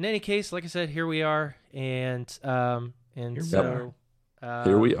 But in any case, like I said, here we are, and Here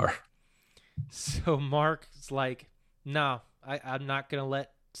Here we are. So Mark's like, no, I'm not gonna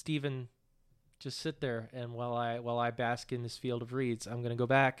let Steven, just sit there, and while I bask in this field of reeds, I'm gonna go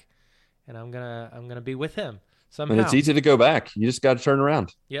back, and I'm gonna be with him somehow. And it's easy to go back. You just got to turn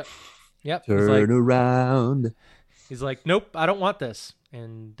around. Yep. Turn around. He's like, nope, I don't want this.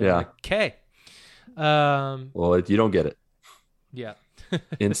 And they're Yeah. like, okay. Well, you don't get it. Yeah.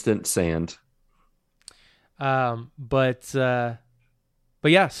 Instant sand. But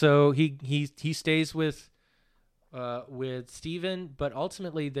yeah, so he stays with Steven, but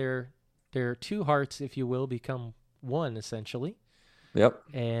ultimately their two hearts, if you will, become one essentially. Yep.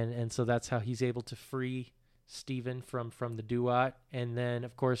 And so that's how he's able to free Steven from the Duat. And then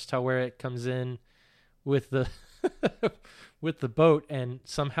of course Taweret comes in with the with the boat and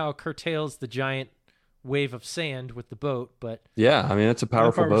somehow curtails the giant wave of sand with the boat. But Yeah, I mean, it's a That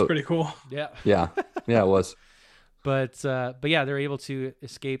powerful part was boat. pretty cool. yeah. Yeah, it was. But yeah, they're able to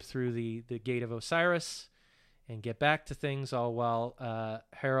escape through the gate of Osiris and get back to things, all while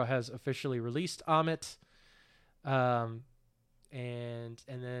Harrow has officially released Amit. And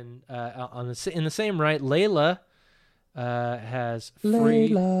then in the same right, Layla has free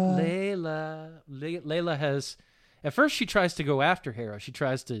Layla has. At first, she tries to go after Harrow.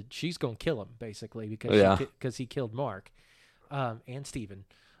 She's going to kill him basically because he killed Mark and Steven.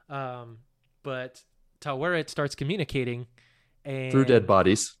 But Taweret starts communicating and Through dead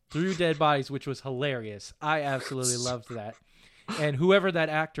bodies. which was hilarious. I absolutely loved that. And whoever that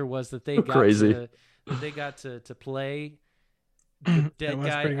actor was that they got Crazy. to play the dead was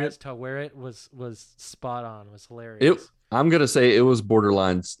guy pretty good. as Taweret was spot on. Was hilarious. I'm gonna say it was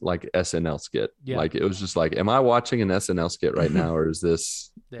borderlines like SNL skit. Yeah. Like it was just like, am I watching an SNL skit right now, or is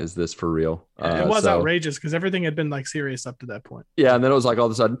this Yeah. is this for real? It was so- outrageous because everything had been like serious up to that point. Yeah, and then it was like all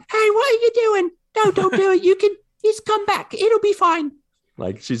of a sudden, hey, what are you doing? No, don't do it. You can just come back. It'll be fine.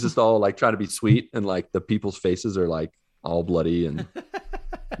 Like she's just all like trying to be sweet, and like the people's faces are like all bloody, and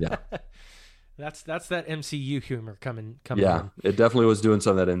yeah, That's that MCU humor coming yeah, in. it definitely was doing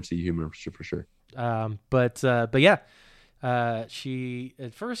some of that MC humor for sure. But yeah, she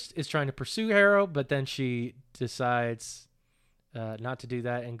at first is trying to pursue Harrow, but then she decides not to do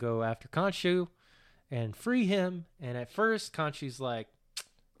that and go after Khonshu and free him. And at first, Khonshu's like,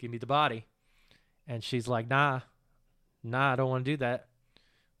 "Give me the body," and she's like, "Nah, I don't want to do that."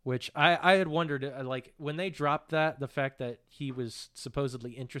 Which I had wondered, like when they dropped the fact that he was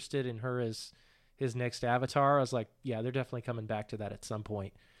supposedly interested in her as his next avatar, I was like, yeah, they're definitely coming back to that at some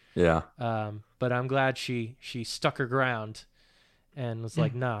point. Yeah, But I'm glad she stuck her ground and was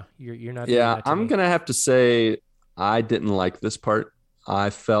like, nah, you're not doing yeah. that to I'm me. gonna have to say I didn't like this part. I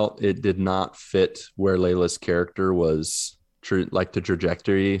felt it did not fit where Layla's character was. Like the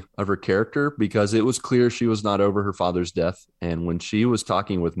trajectory of her character, because it was clear she was not over her father's death. And when she was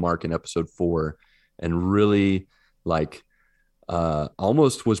talking with Mark in episode 4 and really like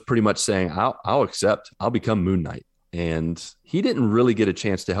almost was pretty much saying, I'll accept, I'll become Moon Knight. And he didn't really get a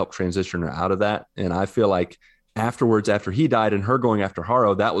chance to help transition her out of that. And I feel like afterwards, after he died and her going after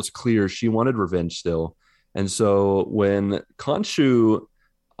Harrow, that was clear she wanted revenge still. And so when Khonshu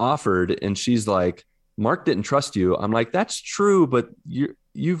offered and she's like, Mark didn't trust you, I'm like, that's true, but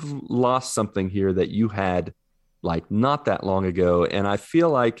you've lost something here that you had like not that long ago. And I feel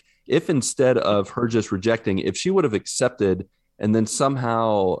like if instead of her just rejecting, if she would have accepted and then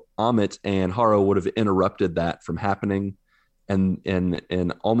somehow Amit and Harrow would have interrupted that from happening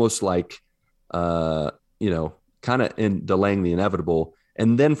and almost like kind of in delaying the inevitable.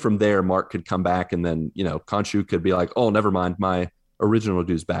 And then from there, Mark could come back and then, Khonshu could be like, oh, never mind, my original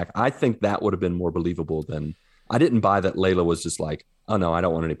dude's back. I think that would have been more believable than I didn't buy that Layla was just like, oh no, I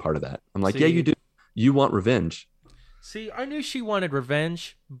don't want any part of that. I'm like, yeah, you do. You want revenge. See, I knew she wanted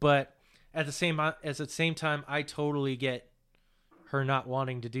revenge, but at the same time, I totally get her not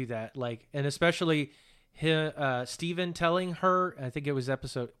wanting to do that. Like, and especially Steven telling her, I think it was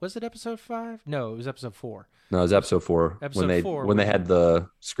episode 5? No, it was episode 4. No, it was episode 4. Episode 4, when they had the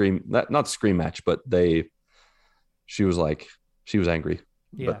scream, not the scream match, but she was angry,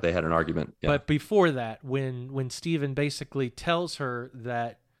 Yeah. but they had an argument. Yeah. But before that, when Steven basically tells her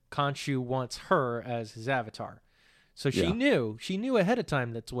that Khonshu wants her as his avatar. So she knew ahead of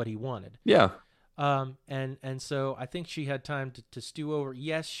time that's what he wanted. Yeah. And so I think she had time to stew over.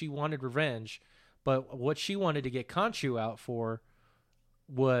 Yes, she wanted revenge, but what she wanted to get Khonshu out for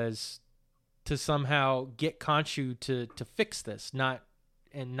was to somehow get Khonshu to fix this, not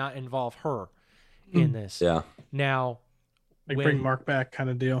involve her in this. Yeah. Now, Like bring Mark back kind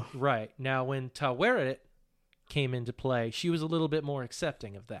of deal. Right. Now, when Taweret came into play, she was a little bit more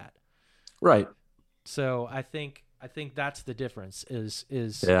accepting of that. Right. So I think that's the difference is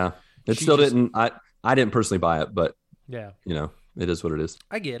Yeah. It she still just- didn't, I didn't personally buy it, but yeah. It is what it is.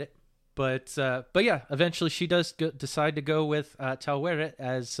 I get it, but yeah, eventually she does decide to go with Talweret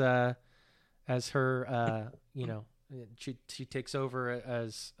as her. She takes over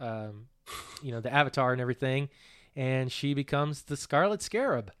as the Avatar and everything, and she becomes the Scarlet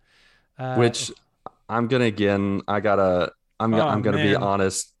Scarab. Which I'm gonna be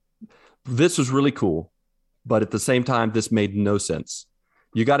honest. This was really cool, but at the same time, this made no sense.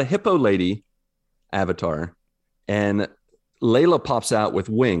 You got a hippo lady avatar, and Layla pops out with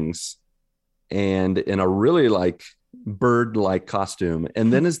wings and in a really like bird-like costume,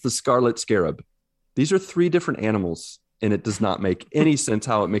 and then is the Scarlet Scarab. These are three different animals, and it does not make any sense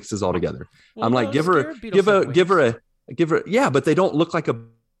how it mixes all together. Well, I'm like, give her, yeah, but they don't look like a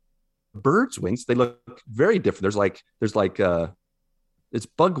bird's wings. They look very different. There's like it's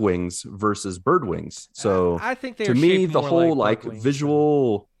bug wings versus bird wings. So I think to me, the whole like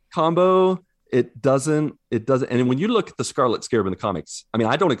visual combo, it doesn't. And when you look at the Scarlet Scarab in the comics, I mean,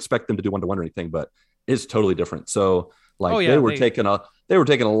 I don't expect them to do 1-to-1 or anything, but it's totally different. So like they were taking a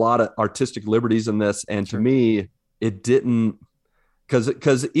lot of artistic liberties in this, and to me, it didn't,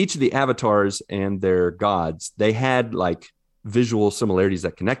 because each of the avatars and their gods, they had like visual similarities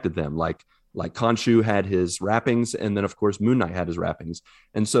that connected them. Like Khonshu had his wrappings, and then of course Moon Knight had his wrappings.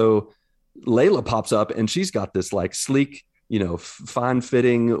 And so Layla pops up and she's got this like sleek, fine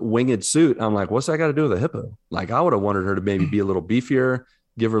fitting winged suit. I'm like, what's that got to do with a hippo? Like I would have wanted her to maybe be a little beefier,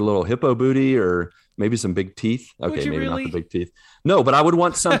 give her a little hippo booty, or maybe some big teeth. Okay, maybe not the big teeth. No, but I would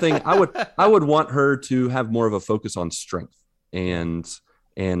want something. I would want her to have more of a focus on strength and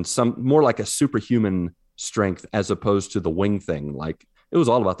some more like a superhuman strength as opposed to the wing thing. Like it was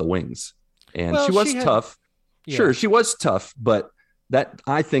all about the wings. And she was tough. Yeah. Sure, she was tough, but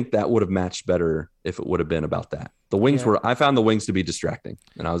I think that would have matched better if it would have been about that. The wings I found the wings to be distracting.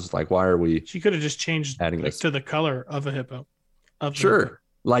 And I was like, why are we? She could have just changed adding this to the color of a hippo. Sure.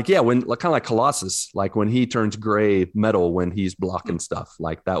 Like, yeah, when kind of like Colossus, like when he turns gray metal when he's blocking stuff,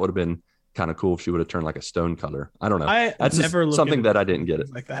 like that would have been kind of cool if she would have turned like a stone color. I don't know. That's just something that I didn't get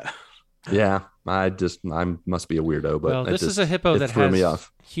it like that. Yeah, I must be a weirdo, but this is a hippo that has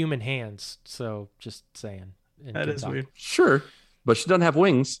human hands. So just saying. That is weird. Sure, but she doesn't have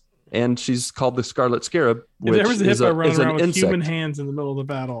wings, and she's called the Scarlet Scarab, which if there was a hippo running around with insect. human hands in the middle of the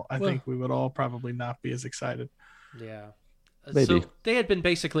battle, I think we would all probably not be as excited. Yeah. Maybe. So they had been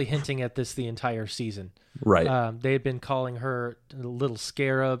basically hinting at this the entire season. Right. They had been calling her Little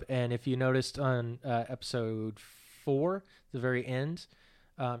Scarab, and if you noticed on episode 4, the very end,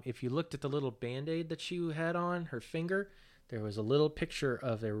 if you looked at the little Band-Aid that she had on her finger, there was a little picture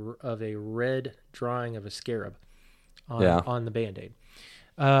of a red drawing of a scarab on the Band-Aid.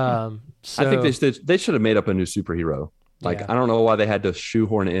 So I think they should have made up a new superhero. Like, I don't know why they had to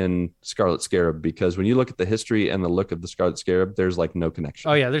shoehorn in Scarlet Scarab, because when you look at the history and the look of the Scarlet Scarab, there's like no connection.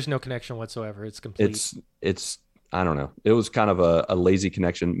 Oh yeah, there's no connection whatsoever. It's complete. It's I don't know. It was kind of a lazy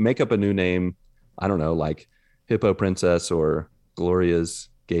connection. Make up a new name. I don't know, like Hippo Princess or Gloria's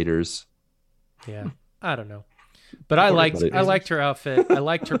Gators. Yeah, I don't know. But I liked her outfit. I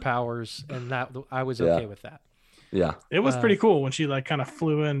liked her powers, and that I was okay with that. Yeah, it was pretty cool when she like kind of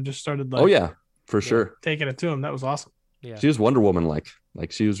flew in and just started like. Oh yeah, for sure. Taking it to him, that was awesome. Yeah, she was Wonder Woman like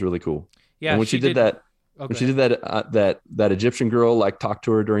she was really cool. Yeah, and when she did that, that Egyptian girl like talked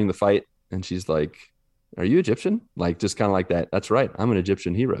to her during the fight, and she's like, "Are you Egyptian?" Like just kind of like that. That's right, I'm an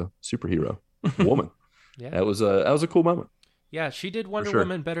Egyptian superhero woman. Yeah, that was a cool moment. Yeah, she did Wonder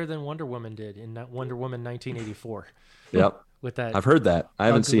Woman better than Wonder Woman did in Wonder Woman 1984. Yep, with that, I've heard that. I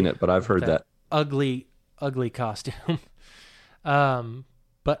haven't seen it, but I've heard that ugly costume.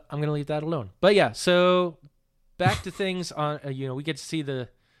 But I'm gonna leave that alone. But yeah, so. Back to things on, we get to see the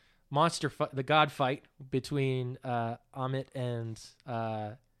the god fight between Amit and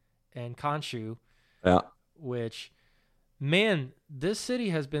Khonshu. Yeah. Which, man, this city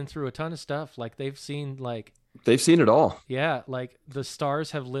has been through a ton of stuff. Like they've seen it all. Yeah, like the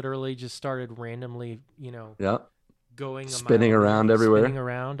stars have literally just started randomly, going spinning around everywhere, spinning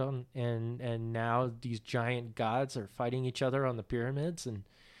around and now these giant gods are fighting each other on the pyramids and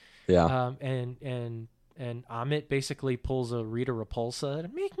And Amit basically pulls a Rita Repulsa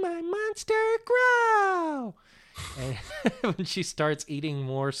and make my monster grow. And when she starts eating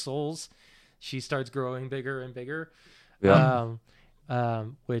more souls, she starts growing bigger and bigger. Yeah.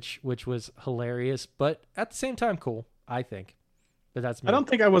 Which was hilarious, but at the same time cool, I think. But that's me. I don't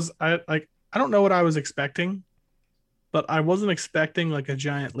think I was I don't know what I was expecting, but I wasn't expecting like a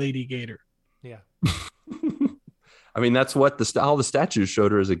giant lady gator. Yeah. I mean, that's what all the statues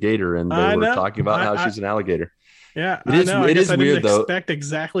showed her as a gator, and they were talking about how she's an alligator. Yeah, it is weird though. Expect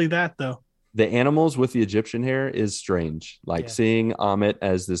exactly that though. the animals with the Egyptian hair is strange. Like Yeah. seeing Amit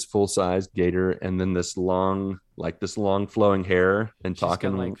as this full-sized gator and then this long flowing hair and She's got,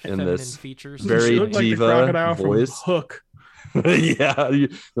 talking like, in feminine this features. very She looked like the diva crocodile voice. from Hook. Yeah,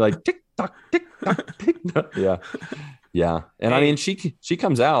 like tick tock, tick tock, tick tock. Yeah. And I Hey. mean, she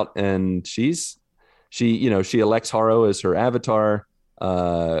comes out and she elects Haro as her avatar.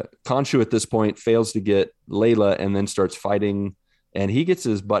 Khonshu at this point fails to get Layla and then starts fighting, and he gets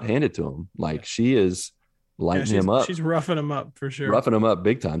his butt handed to him. Like she is lighting him up, She's roughing him up for sure. roughing him up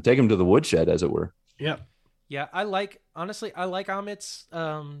big time, take him to the woodshed, as it were. Yep. Yeah, I like Amit's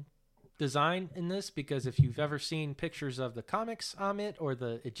design in this, because if you've ever seen pictures of the comics Amit or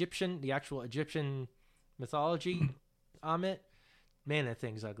the actual Egyptian mythology Amit, man, that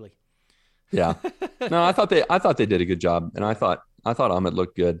thing's ugly. Yeah. No, I thought they did a good job, and I thought Amit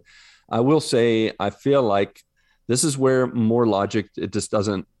looked good. I will say I feel like this is where more logic it just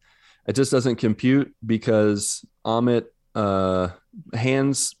doesn't compute, because Amit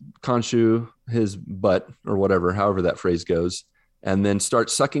hands Khonshu his butt or whatever, however that phrase goes, and then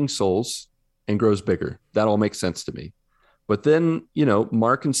starts sucking souls and grows bigger. That all makes sense to me. But then,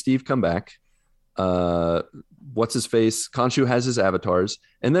 Mark and Steve come back. What's his face? Khonshu has his avatars,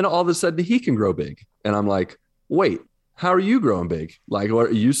 and then all of a sudden he can grow big. And I'm like, wait, how are you growing big? Like, are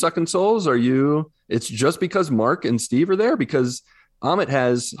you sucking souls? It's just because Mark and Steve are there? Because Amit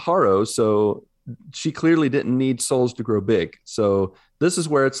has Haro, so she clearly didn't need souls to grow big. So this is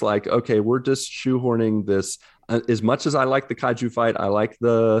where it's like, okay, we're just shoehorning this. As much as I like the kaiju fight, I like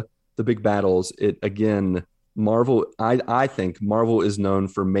the big battles. It again, Marvel. I think Marvel is known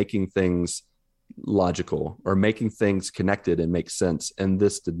for making things logical or making things connected and make sense. And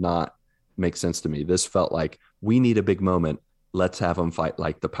this did not make sense to me. This felt like we need a big moment. Let's have them fight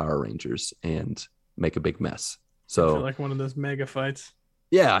like the Power Rangers and make a big mess. I So feel like one of those mega fights.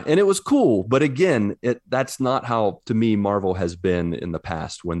 yeah, and it was cool, but again, that's not how, to me, Marvel has been in the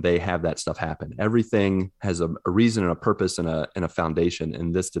past when they have that stuff happen. Everything has a reason and a purpose and a foundation,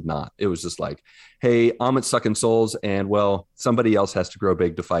 and this did not. It was just like, hey, Amit's sucking souls, and well, somebody else has to grow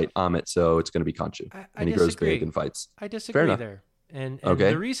big to fight Amit, so it's going to be Khonshu, and he grows disagree. big and fights. I disagree enough. there, and Okay.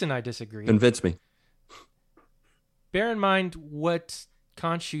 the reason I disagree. Convince me. Bear in mind what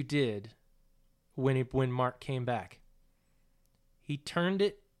Khonshu did when Mark came back. He turned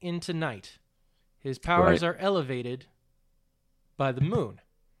it into night. His powers Right. are elevated by the moon.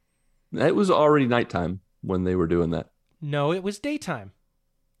 It was already nighttime when they were doing that. No, it was daytime.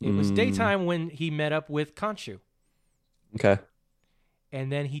 It was daytime when he met up with Khonshu. Okay.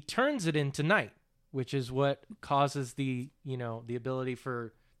 And then he turns it into night, which is what causes the ability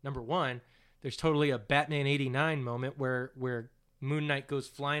for, number one, there's totally a Batman 89 moment where Moon Knight goes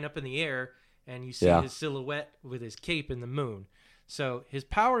flying up in the air and you see Yeah. his silhouette with his cape in the moon. So his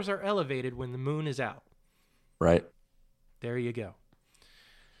powers are elevated when the moon is out. Right. There you go.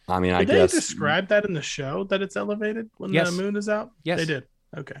 I mean, I Did they guess describe that in the show that it's elevated when Yes. the moon is out? Yes. They did.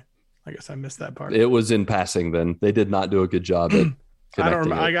 Okay. I guess I missed that part. it was in passing then. They did not do a good job at I don't connecting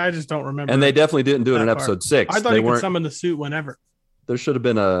remember. it. I just don't remember. And they definitely didn't do it in that part. episode 6. I thought They he could weren't. summon the suit whenever. There should have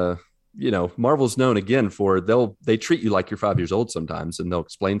been Marvel's known again for they treat you like you're 5 years old sometimes, and they'll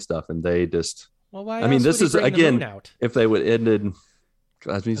explain stuff, and they just, Well, why I mean, else this would he is, bring the again, moon out? if they would ended,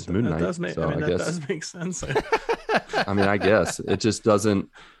 that means Moon That Knight. does make. So I mean, I that guess, does make sense. I guess it just doesn't.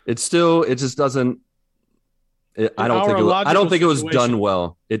 It just doesn't. I don't think. I don't think it was situation. done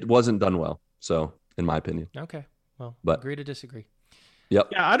well. It wasn't done well. So, in my opinion, Okay. Well, But- agree to disagree. yep.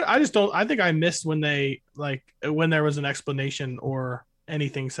 Yeah, I just don't. I think I missed when when there was an explanation or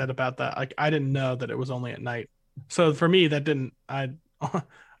anything said about that. Like I didn't know that it was only at night. So for me, that didn't. I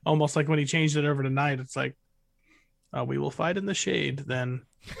almost like when he changed it over to night. It's like, we will fight in the shade. Then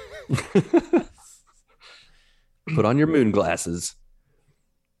Put on your moon glasses.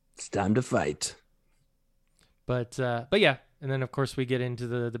 It's time to fight. But yeah, and then of course we get into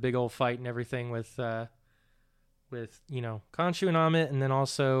the big old fight and everything with Khonshu and Amit, and then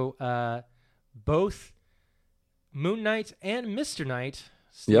also both Moon Knight and Mr. Knight,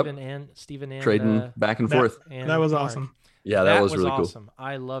 Stephen and Trading back and forth. and that was Mark. awesome. Yeah, that was really awesome.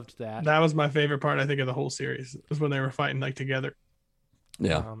 I loved that. That was my favorite part. I think of the whole series was when they were fighting together. cool.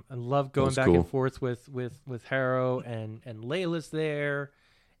 Yeah. I love going was back cool. and forth with Harrow and Layla's there,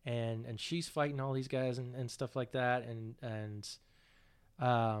 and she's fighting all these guys and stuff like that, and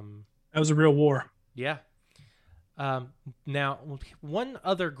That was a real war. yeah. Now, one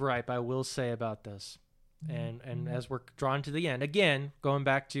other gripe I will say about this, and as we're drawn to the end, again, going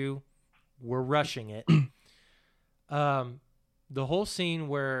back to we're rushing it. The whole scene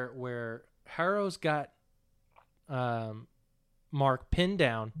where Harrow's got Mark pinned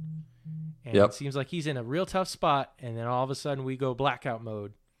down, And Yep. it seems like he's in a real tough spot, and then all of a sudden we go blackout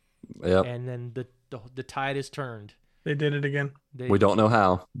mode, Yep. and then the tide is turned. They did it again. We don't know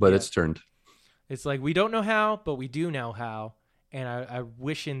how, but Yeah. it's turned. It's like we don't know how, but we do know how. And I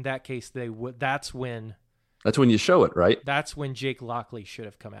wish in that case they would. That's when you show it, right? Jake Lockley should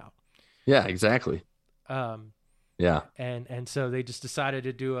have come out. Yeah, exactly. Um, Yeah. and so they just decided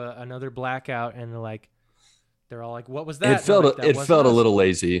to do another blackout, and they're all like, "What was that?" It felt And I'm like, it "That felt a wasn't us." little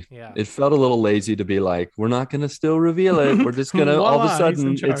lazy. Yeah. It felt a little lazy to be like, we're not gonna still reveal it. We're just gonna all of a Voila, he's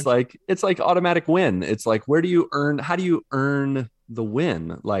in sudden charge. it's like automatic win. It's like how do you earn the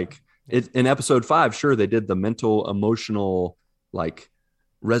win? Like in episode 5, sure, they did the mental, emotional like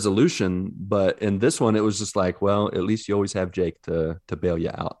resolution, but in this one it was just like, well, at least you always have Jake to bail you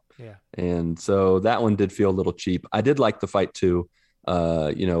out. Yeah. And so that one did feel a little cheap. I did like the fight too.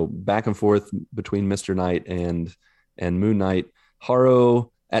 Back and forth between Mr. Knight and Moon Knight.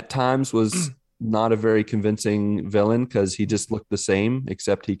 Haro at times was not a very convincing villain because he just looked the same,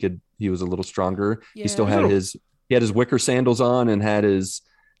 except he was a little stronger. Yeah. He still had his wicker sandals on and had his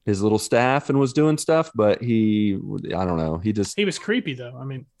little staff and was doing stuff, but I don't know. He was creepy though. I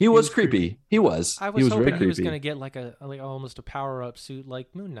mean, He was creepy. He was. I He was was very hoping he was creepy. going to get like almost a power up suit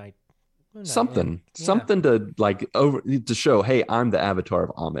like Moon Knight. Something Yeah. to like to show, hey, I'm the avatar of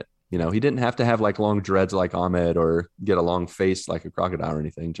Amit. He didn't have to have like long dreads like Amit or get a long face like a crocodile or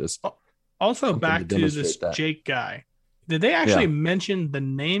anything. Just Also, something back to to demonstrate this that. Jake guy. Did they actually Yeah. mention the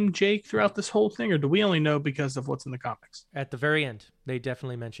name Jake throughout this whole thing, or do we only know because of what's in the comics? At the very end, they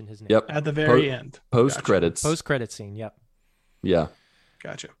definitely mention his name. Yep. At the very end. Post Gotcha. credits. Post credit scene. Yep. Yeah.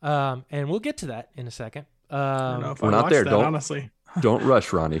 Gotcha. And we'll get to that in a second. I don't know if we're I not watched there. that, Don't- honestly. Don't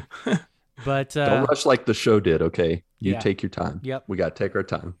rush, Ronnie. But Don't rush like the show did. Okay. You Yeah. take your time. Yep. We got to take our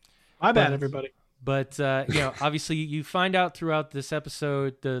time. My bad, But- everybody. But obviously, you find out throughout this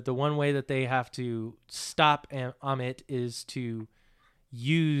episode the one way that they have to stop Amit is to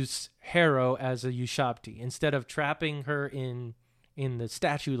use Harrow as a Ushabti. Instead of trapping her in the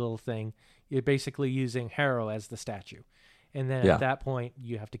statue little thing, you're basically using Harrow as the statue. And then Yeah. at that point,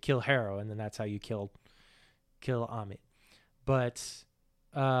 you have to kill Harrow, and then that's how you kill Amit. But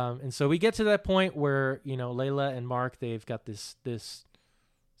and so we get to that point where Layla and Mark, they've got this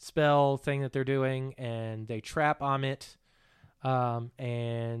spell thing that they're doing, and they trap Amit.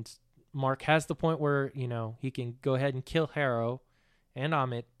 And Mark has the point where he can go ahead and kill Harrow and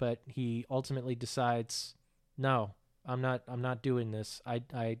Amit, but he ultimately decides, no, I'm not doing this.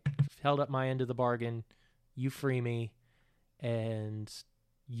 I held up my end of the bargain. You free me, and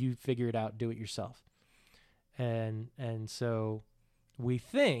you figure it out. Do it yourself. And so we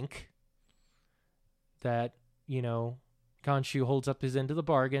think that Khonshu holds up his end of the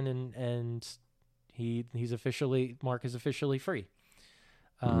bargain, and Mark is officially free.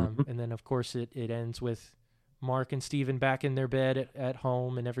 And then of course it ends with Mark and Steven back in their bed at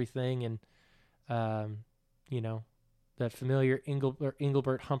home and everything, and that familiar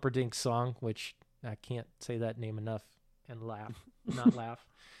Engelbert Humperdinck song, which I can't say that name enough and not laugh.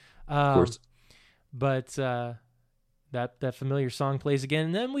 Of course. But that familiar song plays again,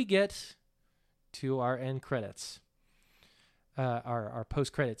 and then we get to our end credits, our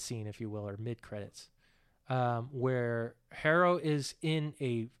post credit scene, if you will, or mid credits, where Harrow is in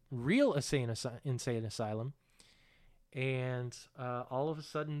a real insane asylum, and all of a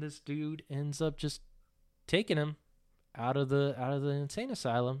sudden this dude ends up just taking him out of the insane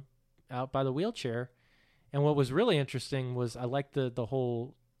asylum, out by the wheelchair. And what was really interesting was I liked the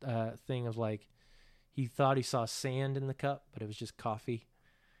whole thing of like, he thought he saw sand in the cup, but it was just coffee.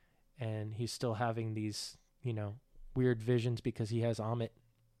 And he's still having these, weird visions because he has Amit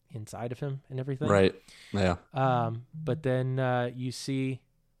inside of him and everything. Right. Yeah. But then you see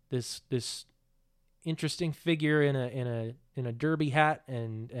this interesting figure in a derby hat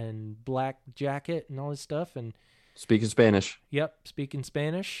and black jacket and all this stuff, and Speaking Spanish. speaking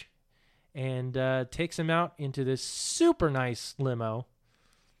Spanish, and takes him out into this super nice limo,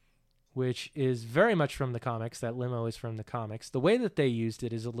 which is very much from the comics. That limo is from the comics. The way that they used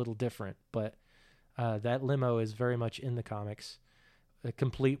it is a little different, but that limo is very much in the comics,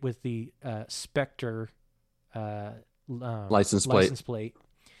 complete with the Spectre License plate.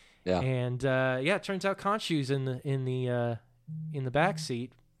 Yeah. And it turns out Khonshu's in the back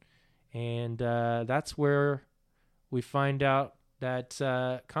seat, and that's where we find out that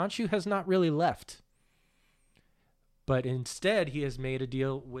Khonshu has not really left, but instead he has made a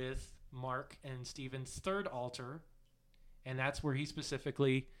deal with Mark and Steven's third alter, and that's where he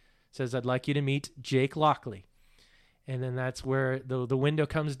specifically says, "I'd like you to meet Jake Lockley." And then that's where the window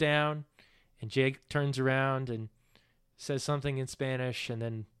comes down, and Jake turns around and says something in Spanish, and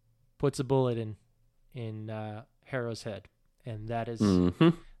then puts a bullet in Harrow's head, and that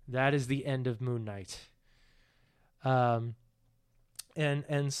is the end of Moon Knight. And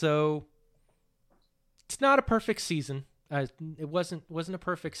so it's not a perfect season. It wasn't a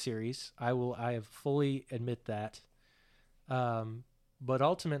perfect series. I fully admit that. But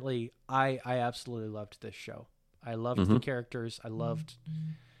ultimately, I absolutely loved this show. I loved the characters.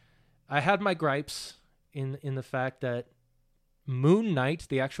 I had my gripes in the fact that Moon Knight,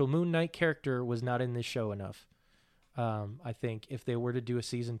 the actual Moon Knight character, was not in this show enough. I think if they were to do a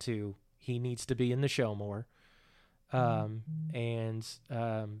season 2, he needs to be in the show more.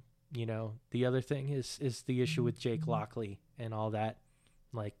 You know, the other thing is the issue with Jake Lockley and all that.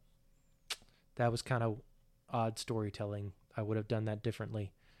 Like, that was kind of odd storytelling. I would have done that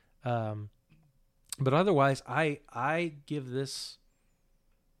differently. But otherwise, I give this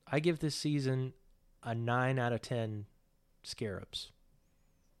season a 9 out of 10 Scarabs.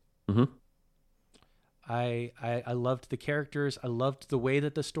 I loved the characters. I loved the way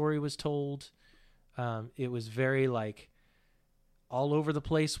that the story was told. It was very like all over the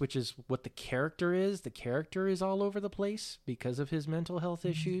place, which is what the character is. The character is all over the place because of his mental health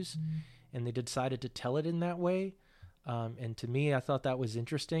issues, and they decided to tell it in that way. And to me, I thought that was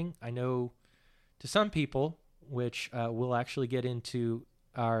interesting. I know to some people, which we'll actually get into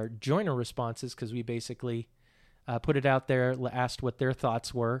our joiner responses, because we basically put it out there, asked what their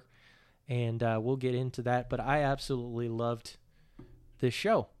thoughts were, and we'll get into that. But I absolutely loved this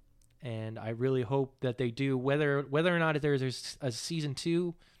show, and I really hope that they do. Whether or not there's a season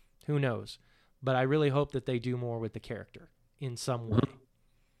 2, who knows? But I really hope that they do more with the character in some way.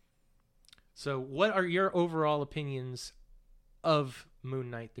 So what are your overall opinions of Moon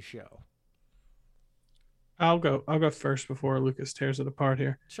Knight, the show? I'll go first before Lucas tears it apart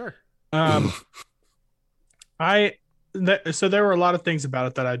here. Sure. So there were a lot of things about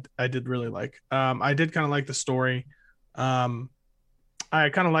it that I did really like. I did kind of like the story. I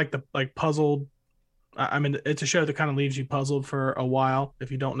kind of like the puzzled. I mean, it's a show that kind of leaves you puzzled for a while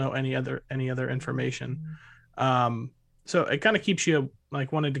if you don't know any other information. So it kind of keeps you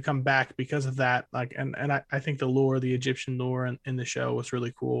like wanting to come back because of that. Like, and I think the Egyptian lore in the show was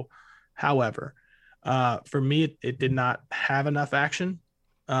really cool. However, for me, it did not have enough action.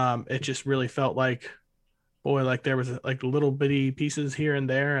 It just really felt like, boy, like there was like little bitty pieces here and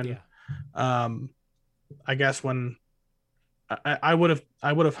there. And I guess when I would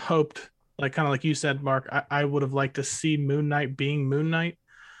have hoped, like kind of like you said, Mark, I would have liked to see Moon Knight being Moon Knight.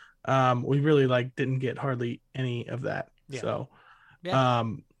 We really like didn't get hardly any of that. So, I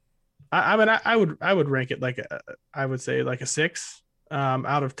mean, I would rank it like I would say like a 6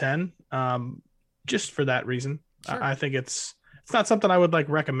 out of 10, just for that reason. Sure. I think it's not something I would like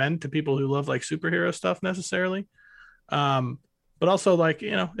recommend to people who love like superhero stuff necessarily. But also like,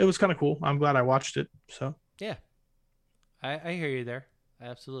 you know, it was kind of cool. I'm glad I watched it. So yeah, I hear you there. I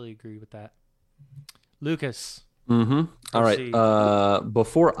absolutely agree with that. Lucas. All right.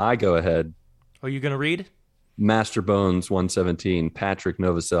 Before I go ahead, are you going to read? Master Bones 117, Patrick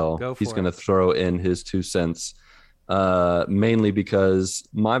Novosel. He's going to throw in his 2 cents, mainly because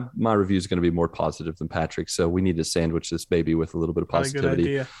my review is going to be more positive than Patrick, so we need to sandwich this baby with a little bit of positivity.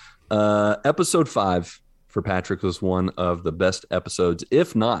 Good idea. Episode 5 for Patrick was one of the best episodes,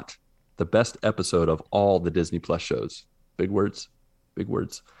 if not the best episode of all the Disney Plus shows. Big words.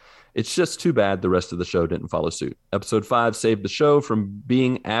 It's just too bad the rest of the show didn't follow suit. Episode 5 saved the show from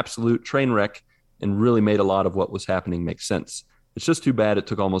being absolute train wreck and really made a lot of what was happening make sense. It's just too bad it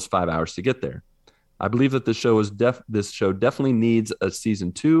took almost 5 hours to get there. I believe that this show definitely needs a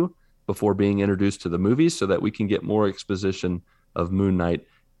season 2 before being introduced to the movies so that we can get more exposition of Moon Knight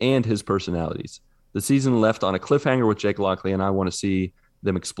and his personalities. The season left on a cliffhanger with Jake Lockley, and I want to see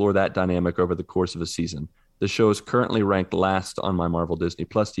them explore that dynamic over the course of a season. The show is currently ranked last on my Marvel Disney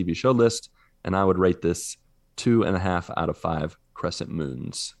Plus TV show list, and I would rate this 2.5 out of 5 crescent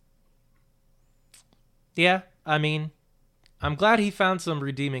moons. Yeah, I mean, I'm glad he found some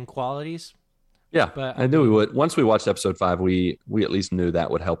redeeming qualities. Yeah, but I knew we would. Once we watched episode 5, we at least knew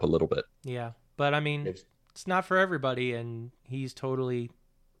that would help a little bit. Yeah, but I mean, it's not for everybody, and he's totally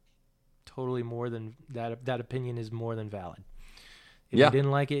more than that. That opinion is more than valid. If you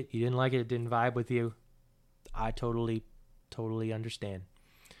didn't like it, you didn't like it. It didn't vibe with you. I totally understand.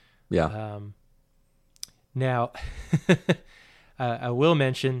 Yeah. Now, I will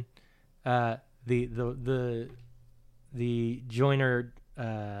mention the joiner.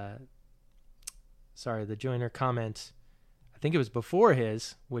 The joiner comment. I think it was before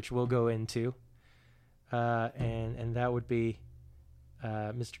his, which we'll go into, and that would be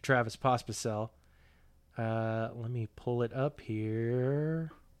Mr. Travis Pospisil. Let me pull it up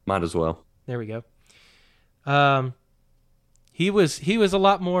here. Might as well. There we go. He was a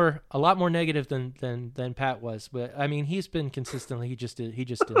lot more negative than Pat was, but I mean he's been consistently he just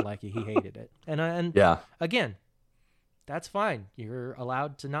didn't like it. He hated it, and Yeah. again, that's fine. You're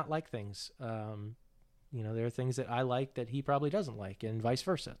allowed to not like things. There are things that I like that he probably doesn't like, and vice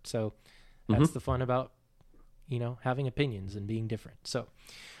versa. So that's the fun about having opinions and being different. So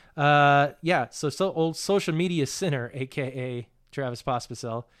so old social media sinner, aka Travis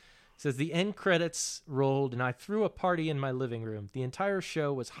Pospisil, says the end credits rolled and I threw a party in my living room. The entire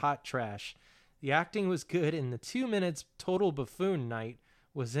show was hot trash. The acting was good and the 2 minutes total buffoon night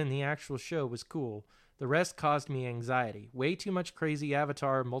was in the actual show was cool. The rest caused me anxiety. Way too much crazy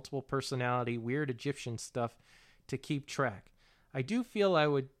Avatar, multiple personality, weird Egyptian stuff to keep track. I do feel I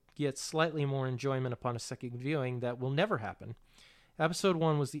would get slightly more enjoyment upon a second viewing. That will never happen. Episode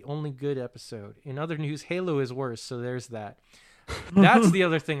 1 was the only good episode. In other news, Halo is worse, so there's that. That's the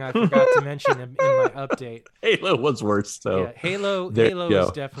other thing I forgot to mention in my update. Halo was worse, so Yeah, Halo go.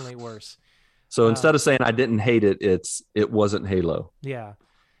 is definitely worse. So instead of saying I didn't hate it, it wasn't Halo. Yeah.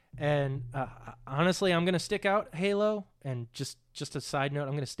 And honestly, I'm going to stick out Halo. And just a side note,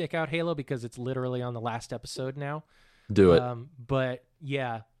 I'm going to stick out Halo because it's literally on the last episode now. Do it. But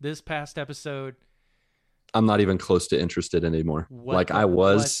yeah, this past episode, I'm not even close to interested anymore. I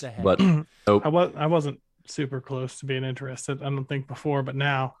was, what the heck? but nope. I wasn't super close to being interested. I don't think before, but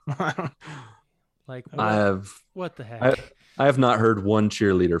now. Like, what the heck? I have not heard one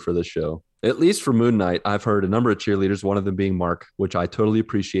cheerleader for this show. At least for Moon Knight, I've heard a number of cheerleaders, one of them being Mark, which I totally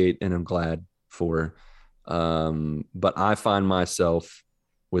appreciate and am glad for. But I find myself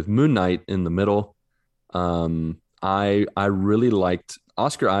with Moon Knight in the middle. I really liked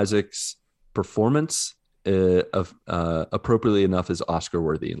Oscar Isaac's performance. Appropriately enough, is Oscar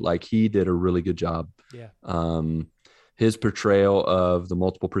worthy. Like, he did a really good job. Yeah. His portrayal of the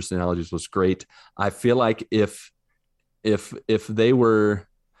multiple personalities was great. I feel like if they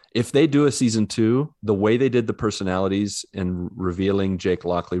do a season 2, the way they did the personalities and revealing Jake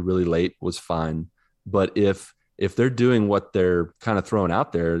Lockley really late was fine. But if they're doing what they're kind of throwing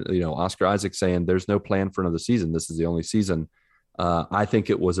out there, Oscar Isaac saying there's no plan for another season, this is the only season. I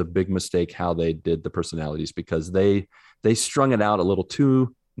think it was a big mistake how they did the personalities, because they strung it out a little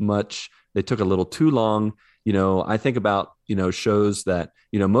too much. They took a little too long. I think about, shows that,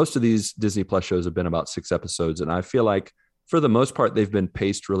 most of these Disney Plus shows have been about 6 episodes. And I feel like for the most part, they've been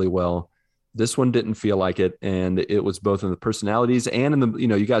paced really well. This one didn't feel like it. And it was both in the personalities and in the,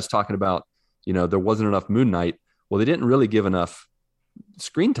 you guys talking about, there wasn't enough Moon Knight. Well, they didn't really give enough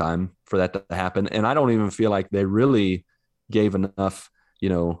screen time for that to happen. And I don't even feel like they really gave enough,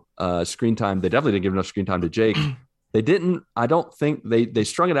 screen time. They definitely didn't give enough screen time to Jake. I don't think they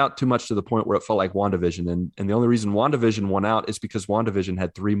strung it out too much to the point where it felt like WandaVision. And the only reason WandaVision won out is because WandaVision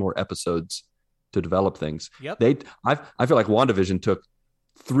had 3 more episodes to develop things. Yep. I feel like WandaVision took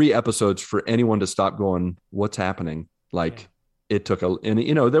 3 episodes for anyone to stop going, what's happening? Like, it took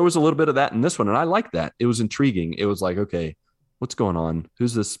there was a little bit of that in this one. And I liked that. It was intriguing. It was like, okay, what's going on?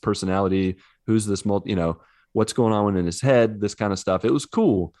 Who's this personality? Who's this what's going on in his head? This kind of stuff. It was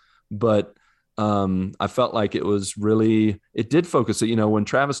cool. But I felt like it did focus. When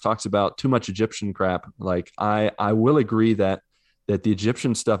Travis talks about too much Egyptian crap, like I will agree that the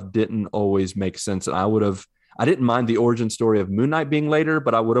Egyptian stuff didn't always make sense. And I didn't mind the origin story of Moon Knight being later,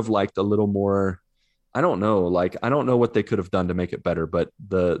 but I would have liked a little more. I don't know what they could have done to make it better, but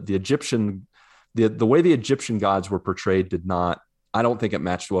the Egyptian, the way the Egyptian gods were portrayed I don't think it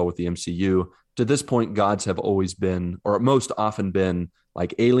matched well with the MCU. To this point, gods have always been, or most often been,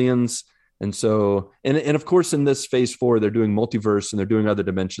 like aliens. And so, and of course, in this phase 4, they're doing multiverse and they're doing other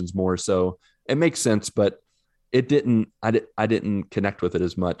dimensions more. So it makes sense, but I didn't connect with it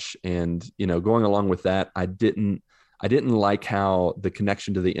as much. And, going along with that, I didn't like how the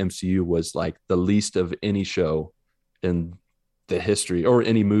connection to the MCU was like the least of any show in the history, or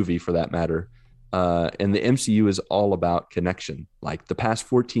any movie for that matter. And the MCU is all about connection. Like, the past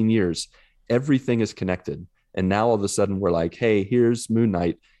 14 years, everything is connected. And now all of a sudden we're like, hey, here's Moon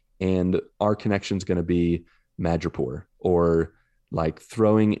Knight, and our connection is going to be Madripoor, or like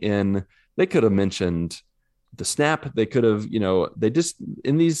throwing in, they could have mentioned the snap. They could have, they just,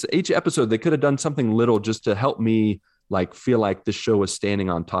 in each episode, they could have done something little just to help me like feel like the show was standing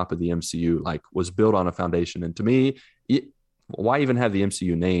on top of the MCU, like was built on a foundation. And to me, why even have the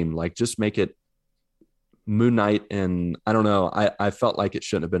MCU name? Like, just make it Moon Knight. And I don't know. I felt like it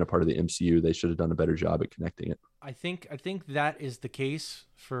shouldn't have been a part of the MCU. They should have done a better job at connecting it. I think that is the case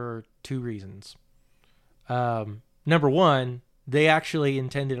for 2 reasons. Number one, they actually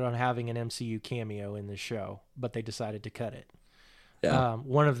intended on having an MCU cameo in the show, but they decided to cut it. Yeah.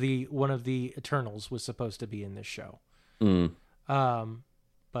 One of the Eternals was supposed to be in this show. Mm.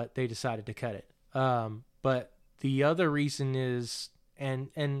 But they decided to cut it. But the other reason is,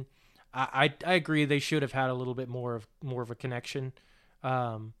 and I agree, they should have had a little bit more of a connection.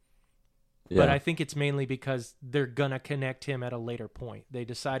 But I think it's mainly because they're gonna connect him at a later point. They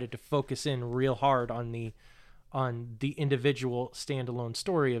decided to focus in real hard on the individual standalone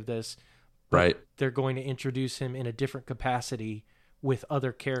story of this. Right. They're going to introduce him in a different capacity with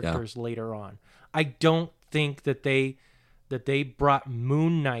other characters later on. I don't think that they brought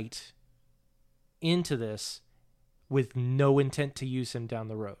Moon Knight into this with no intent to use him down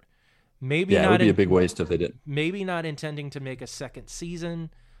the road. Maybe it not would be a big waste if they did. Maybe not intending to make a second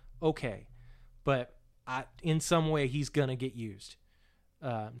season. Okay. But in some way he's going to get used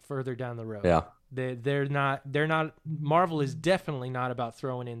further down the road. Yeah. They're not Marvel is definitely not about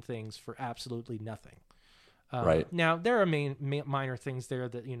throwing in things for absolutely nothing. Right. Now there are minor things there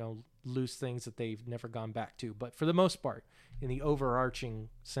that, loose things that they've never gone back to, but for the most part, in the overarching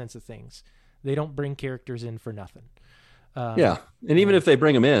sense of things, they don't bring characters in for nothing. And even if they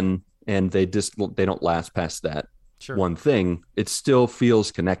bring them in and they don't last past that one thing, it still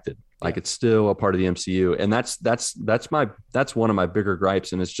feels connected. Like it's still a part of the MCU. And that's one of my bigger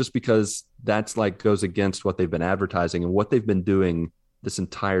gripes. And it's just because that's goes against what they've been advertising and what they've been doing this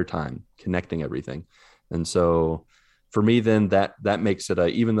entire time, connecting everything. And so for me, then that makes it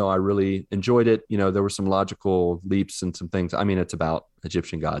even though I really enjoyed it, there were some logical leaps and some things. I mean, it's about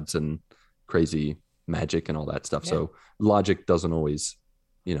Egyptian gods and crazy magic and all that stuff. Yeah. So logic doesn't always,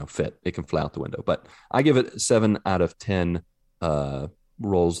 fit. It can fly out the window, but I give it 7 out of 10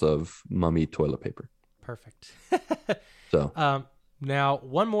 rolls of mummy toilet paper. Perfect. So now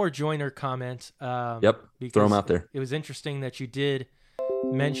one more Joiner comment. Yep. Throw them out there. It was interesting that you did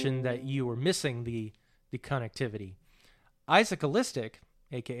mention that you were missing the connectivity. Isaac Allistic,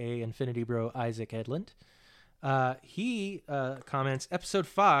 aka Infinity Bro Isaac Edlund, he comments, episode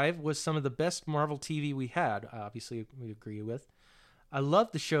 5 was some of the best Marvel TV we had. Obviously, we agree with. I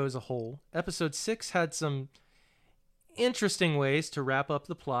loved the show as a whole. Episode 6 had some interesting ways to wrap up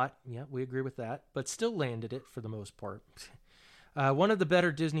the plot. Yeah, we agree with that, but still landed it for the most part. One of the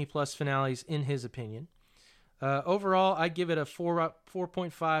better Disney Plus finales, in his opinion. Overall, I give it a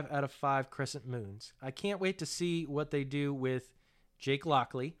 4.5 out of 5 crescent moons. I can't wait to see what they do with Jake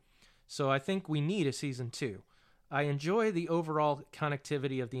Lockley, so I think we need a season 2. I enjoy the overall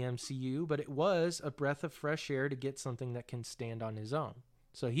connectivity of the MCU, but it was a breath of fresh air to get something that can stand on his own.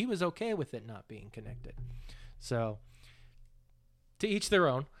 So he was okay with it not being connected. So, to each their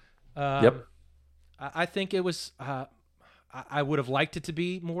own. Yep. I think it was... I would have liked it to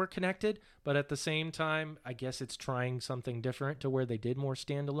be more connected, but at the same time, I guess it's trying something different to where they did more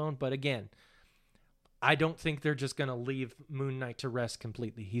standalone. But again, I don't think they're just going to leave Moon Knight to rest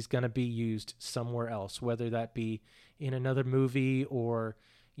completely. He's going to be used somewhere else, whether that be in another movie or,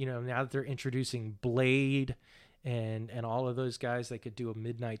 now that they're introducing Blade and all of those guys, they could do a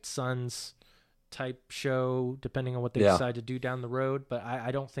Midnight Suns type show, depending on what they decide to do down the road. But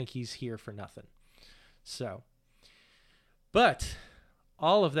I don't think he's here for nothing. So... But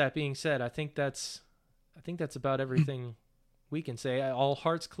all of that being said, I think that's about everything we can say. All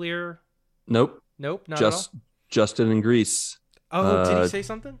hearts clear? Nope, not at all. Justin in Greece. Oh, did he say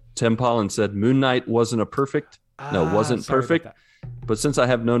something? Tim Pollen said Moon Knight wasn't perfect, but since I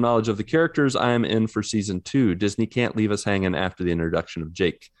have no knowledge of the characters, I am in for season 2. Disney can't leave us hanging after the introduction of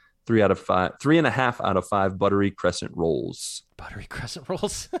Jake. 3.5 out of 5 buttery crescent rolls. Buttery crescent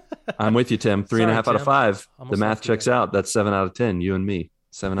rolls. I'm with you, Tim. 3.5 out of 5. Almost the math checks out. That's 7 out of 10. You and me.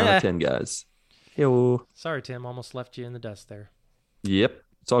 7 out of 10, guys. Yo. Sorry, Tim. Almost left you in the dust there. Yep.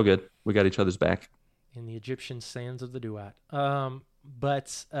 It's all good. We got each other's back. In the Egyptian sands of the Duat.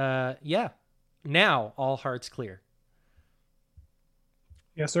 Yeah. Now all hearts clear.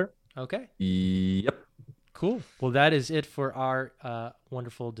 Yes, sir. Okay. Yep. Cool. Well, that is it for our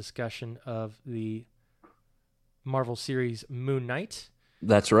wonderful discussion of the Marvel series Moon Knight.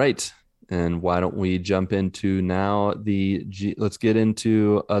 That's right. And why don't we jump into now let's get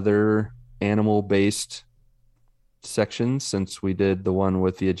into other animal-based sections, since we did the one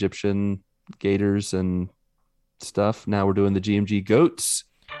with the Egyptian gators and stuff. Now we're doing the GMG goats.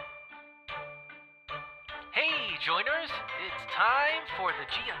 Hey, joiners! It's time for the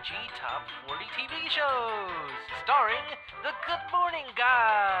GMG Top 40 TV shows, starring the Good Morning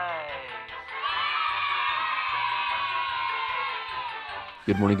Guys.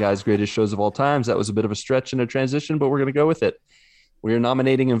 Good Morning Guys, greatest shows of all times. That was a bit of a stretch and a transition, but we're going to go with it. We are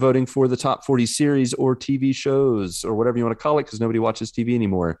nominating and voting for the top 40 series or TV shows, or whatever you want to call it, because nobody watches TV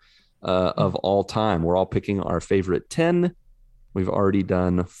anymore, of all time. We're all picking our favorite 10 We've already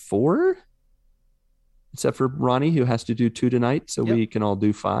done 4, except for Ronnie, who has to do 2 tonight, so Yep. we can all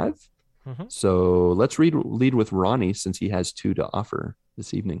do 5. Mhm. So let's lead with Ronnie since he has 2 to offer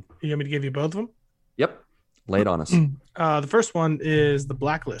this evening. You want me to give you both of them? Yep. Lay it on us. The first one is The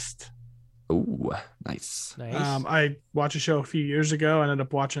Blacklist. Oh, nice. Nice. I watched a show a few years ago. I ended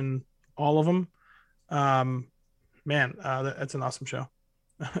up watching all of them. That's an awesome show.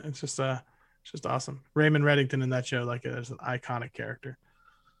 It's just awesome. Raymond Reddington in that show, like, is an iconic character.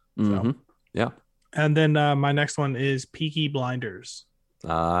 Mhm. Yeah. And then my next one is Peaky Blinders.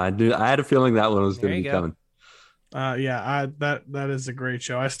 I had a feeling that one was There going to you be go. coming. That is a great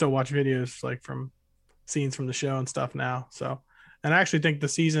show. I still watch videos like from scenes from the show and stuff now. So, and I actually think the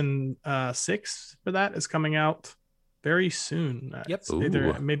season 6 for that is coming out very soon. Yep. It's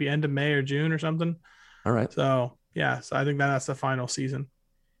either Ooh. maybe end of May or June or something. All right. So so I think that's the final season.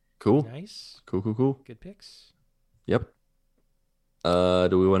 Cool. Nice. Cool. Good picks. Yep.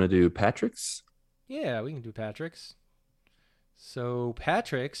 Do we want to do Patrick's? Yeah, we can do Patrick's. So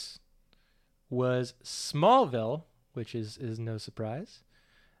Patrick's was Smallville, which is no surprise.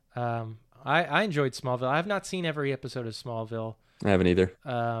 I enjoyed Smallville. I have not seen every episode of Smallville, I haven't either.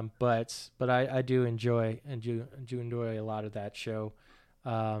 but I do enjoy a lot of that show.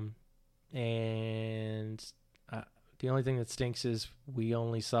 And the only thing that stinks is we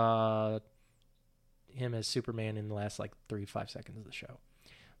only saw him as Superman in the last like 3-5 seconds of the show.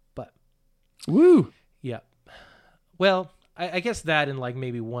 But Woo. yeah, well, I guess that and like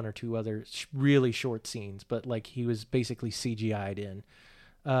maybe 1 or 2 other really short scenes, but like he was basically CGI'd in.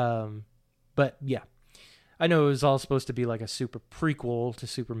 But yeah, I know it was all supposed to be like a super prequel to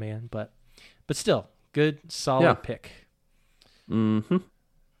Superman, but still good, solid Yeah. pick. Mm-hmm.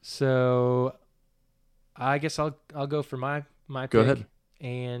 So I guess I'll go for my pick. Go ahead.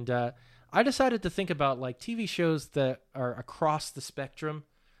 And I decided to think about like TV shows that are across the spectrum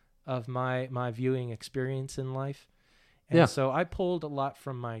of my viewing experience in life. And Yeah. so I pulled a lot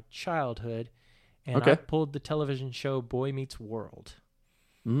from my childhood, and Okay. I pulled the television show Boy Meets World.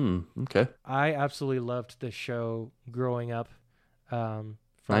 Okay. I absolutely loved this show growing up.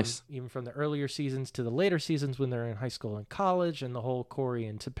 Nice. Even from the earlier seasons to the later seasons when they're in high school and college, and the whole Corey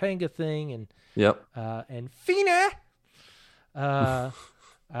and Topanga thing, Yep. and Fina. I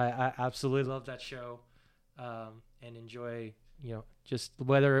absolutely love that show, and enjoy, just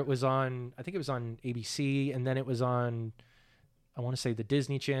whether it was on, I think it was on ABC, and then it was on, I want to say the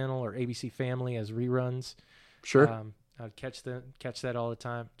Disney Channel or ABC Family as reruns. Sure. I'd catch that all the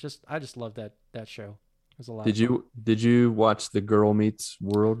time. I just love that show. It was a lot. Did you watch the Girl Meets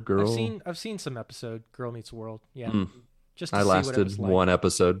World girl? I've seen some episode Girl Meets World. Yeah. Mm. Just to I see what it lasted was like. 1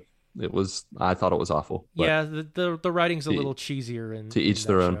 episode. I thought it was awful. But, Yeah, the writing's a To- little cheesier in to each in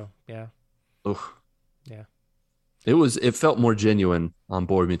their that own. show. Yeah. Ugh. Yeah. It felt more genuine on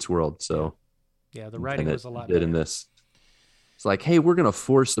Boy Meets World. So Yeah, the than writing it was a lot did better. in this. It's like, hey, we're gonna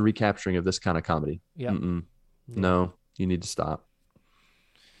force the recapturing of this kind of comedy. Yeah. Mm-mm. Yeah. No, you need to stop.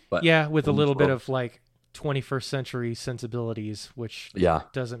 But Yeah, with a Boy Meets little bit World. of like 21st century sensibilities, which Yeah,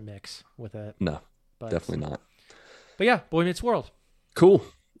 doesn't mix with it. no, But, definitely not. But yeah, Boy Meets World. Cool.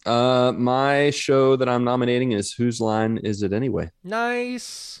 My show that I'm nominating is Whose Line Is It Anyway?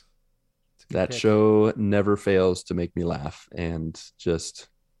 Nice. It's a good That pick. show never fails to make me laugh, and just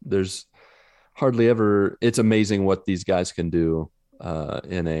there's hardly ever. It's amazing what these guys can do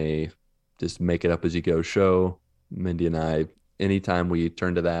in a just make it up as you go show. Mindy and I, anytime we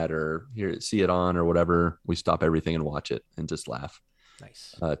turn to that or see it on or whatever, we stop everything and watch it and just laugh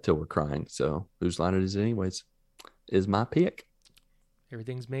Nice. till we're crying. So Whose Line It Is Anyways is my pick.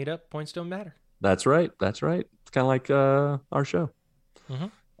 Everything's made up. Points don't matter. That's right. That's right. It's kind of like our show,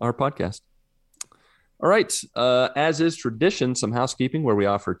 Mhm. our podcast. All right. As is tradition, some housekeeping where we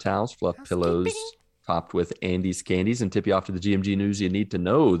offer towels, fluff pillows, topped with Andy's candies, and tip you off to the GMG news you need to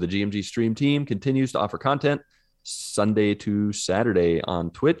know. The GMG stream team continues to offer content Sunday to Saturday on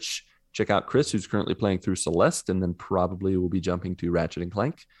Twitch. Check out Chris, who's currently playing through Celeste, and then probably will be jumping to Ratchet and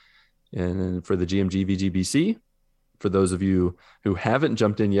Clank. And for the GMG VGBC, for those of you who haven't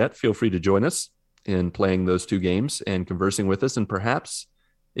jumped in yet, feel free to join us in playing those 2 games and conversing with us. And perhaps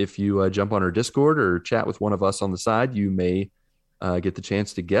if you jump on our Discord or chat with one of us on the side, you may get the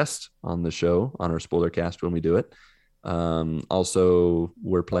chance to guest on the show on our spoiler cast when we do it. Also,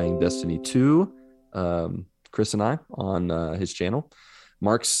 we're playing Destiny 2, Chris and I, on his channel.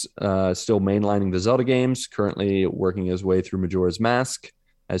 Mark's still mainlining the Zelda games, currently working his way through Majora's Mask,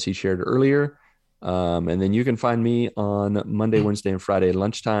 as he shared earlier. And then you can find me on Monday, Wednesday, and Friday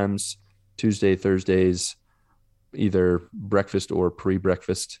lunchtimes, Tuesday, Thursdays, either breakfast or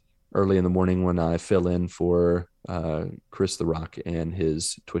pre-breakfast, early in the morning when I fill in for Chris the Rock and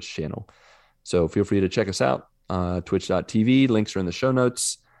his Twitch channel. So feel free to check us out, twitch.tv. Links are in the show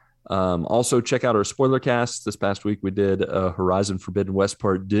notes. Also, check out our spoiler cast. This past week, we did Horizon Forbidden West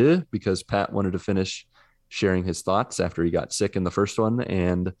Part 2 because Pat wanted to finish sharing his thoughts after he got sick in the first one,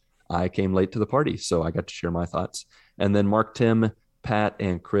 and I came late to the party, so I got to share my thoughts. And then Mark, Tim, Pat,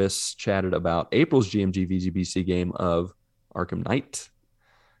 and Chris chatted about April's GMG VGBC game of Arkham Knight.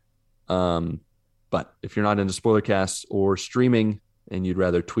 But if you're not into spoiler casts or streaming and you'd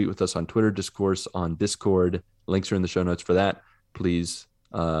rather tweet with us on Twitter, Discourse on Discord, links are in the show notes for that. Please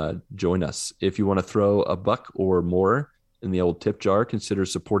join us. If you want to throw a buck or more in the old tip jar, consider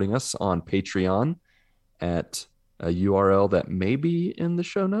supporting us on Patreon at a URL that may be in the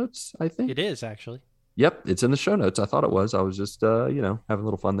show notes, I think. It is, actually. Yep, it's in the show notes. I thought it was. I was just, having a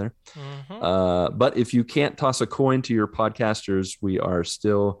little fun there. But if you can't toss a coin to your podcasters, you're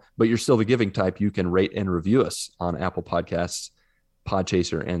still the giving type. You can rate and review us on Apple Podcasts,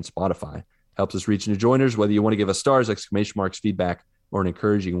 Podchaser, and Spotify. Helps us reach new joiners. Whether you want to give us stars, exclamation marks, feedback, or an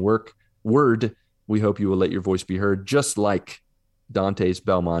encouraging word, we hope you will let your voice be heard, just like Dante's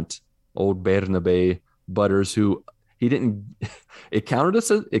Belmont, old Bernabe Butters, who he didn't. It counted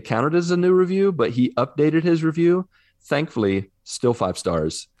as a new review, but he updated his review. Thankfully, still 5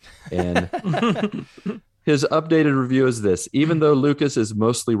 stars. And his updated review is this: even though Lucas is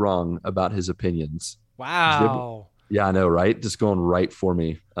mostly wrong about his opinions. Wow. Yeah, I know, right? Just going right for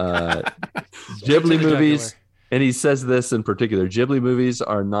me. Ghibli movies. And he says this in particular: Ghibli movies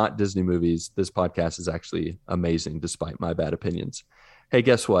are not Disney movies. This podcast is actually amazing, despite my bad opinions. Hey,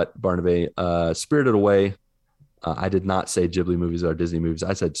 guess what, Barnaby? Spirited Away. I did not say Ghibli movies are Disney movies.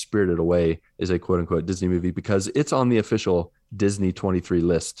 I said Spirited Away is a quote-unquote Disney movie because it's on the official Disney 23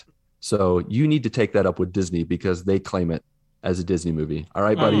 list. So you need to take that up with Disney because they claim it as a Disney movie. All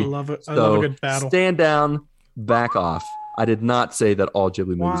right, buddy? I love it. I love a good battle. Stand down, back off. I did not say that all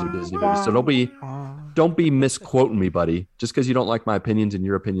Ghibli movies are Disney movies. So don't be misquoting me, buddy. Just because you don't like my opinions and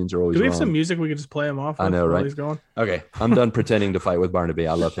your opinions are always Do we wrong. have some music we could just play him off with I know, while right? he's going? Okay, I'm done pretending to fight with Barnaby.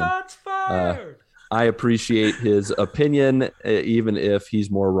 I love him. Shots fired. I appreciate his opinion, even if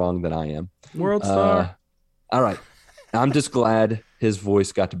he's more wrong than I am. World Star. All right. I'm just glad his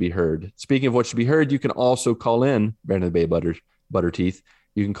voice got to be heard. Speaking of what should be heard, you can also call in Brandon Bay Butterteeth.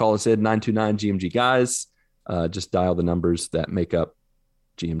 You can call us in 929 GMG Guys. Just dial the numbers that make up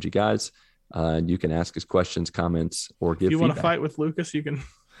GMG Guys. And you can ask us questions, comments, or give If you feedback. want to fight with Lucas, you can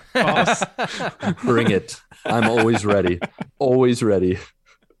call us. Bring it. I'm always ready. Always ready.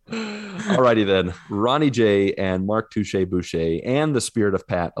 Alrighty then. Ronnie J and Mark Touche Boucher and the Spirit of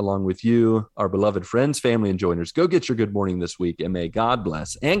Pat, along with you, our beloved friends, family, and joiners, go get your good morning this week, and may God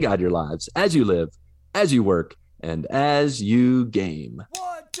bless and guide your lives as you live, as you work, and as you game.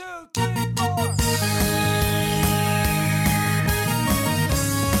 1, 2, 3.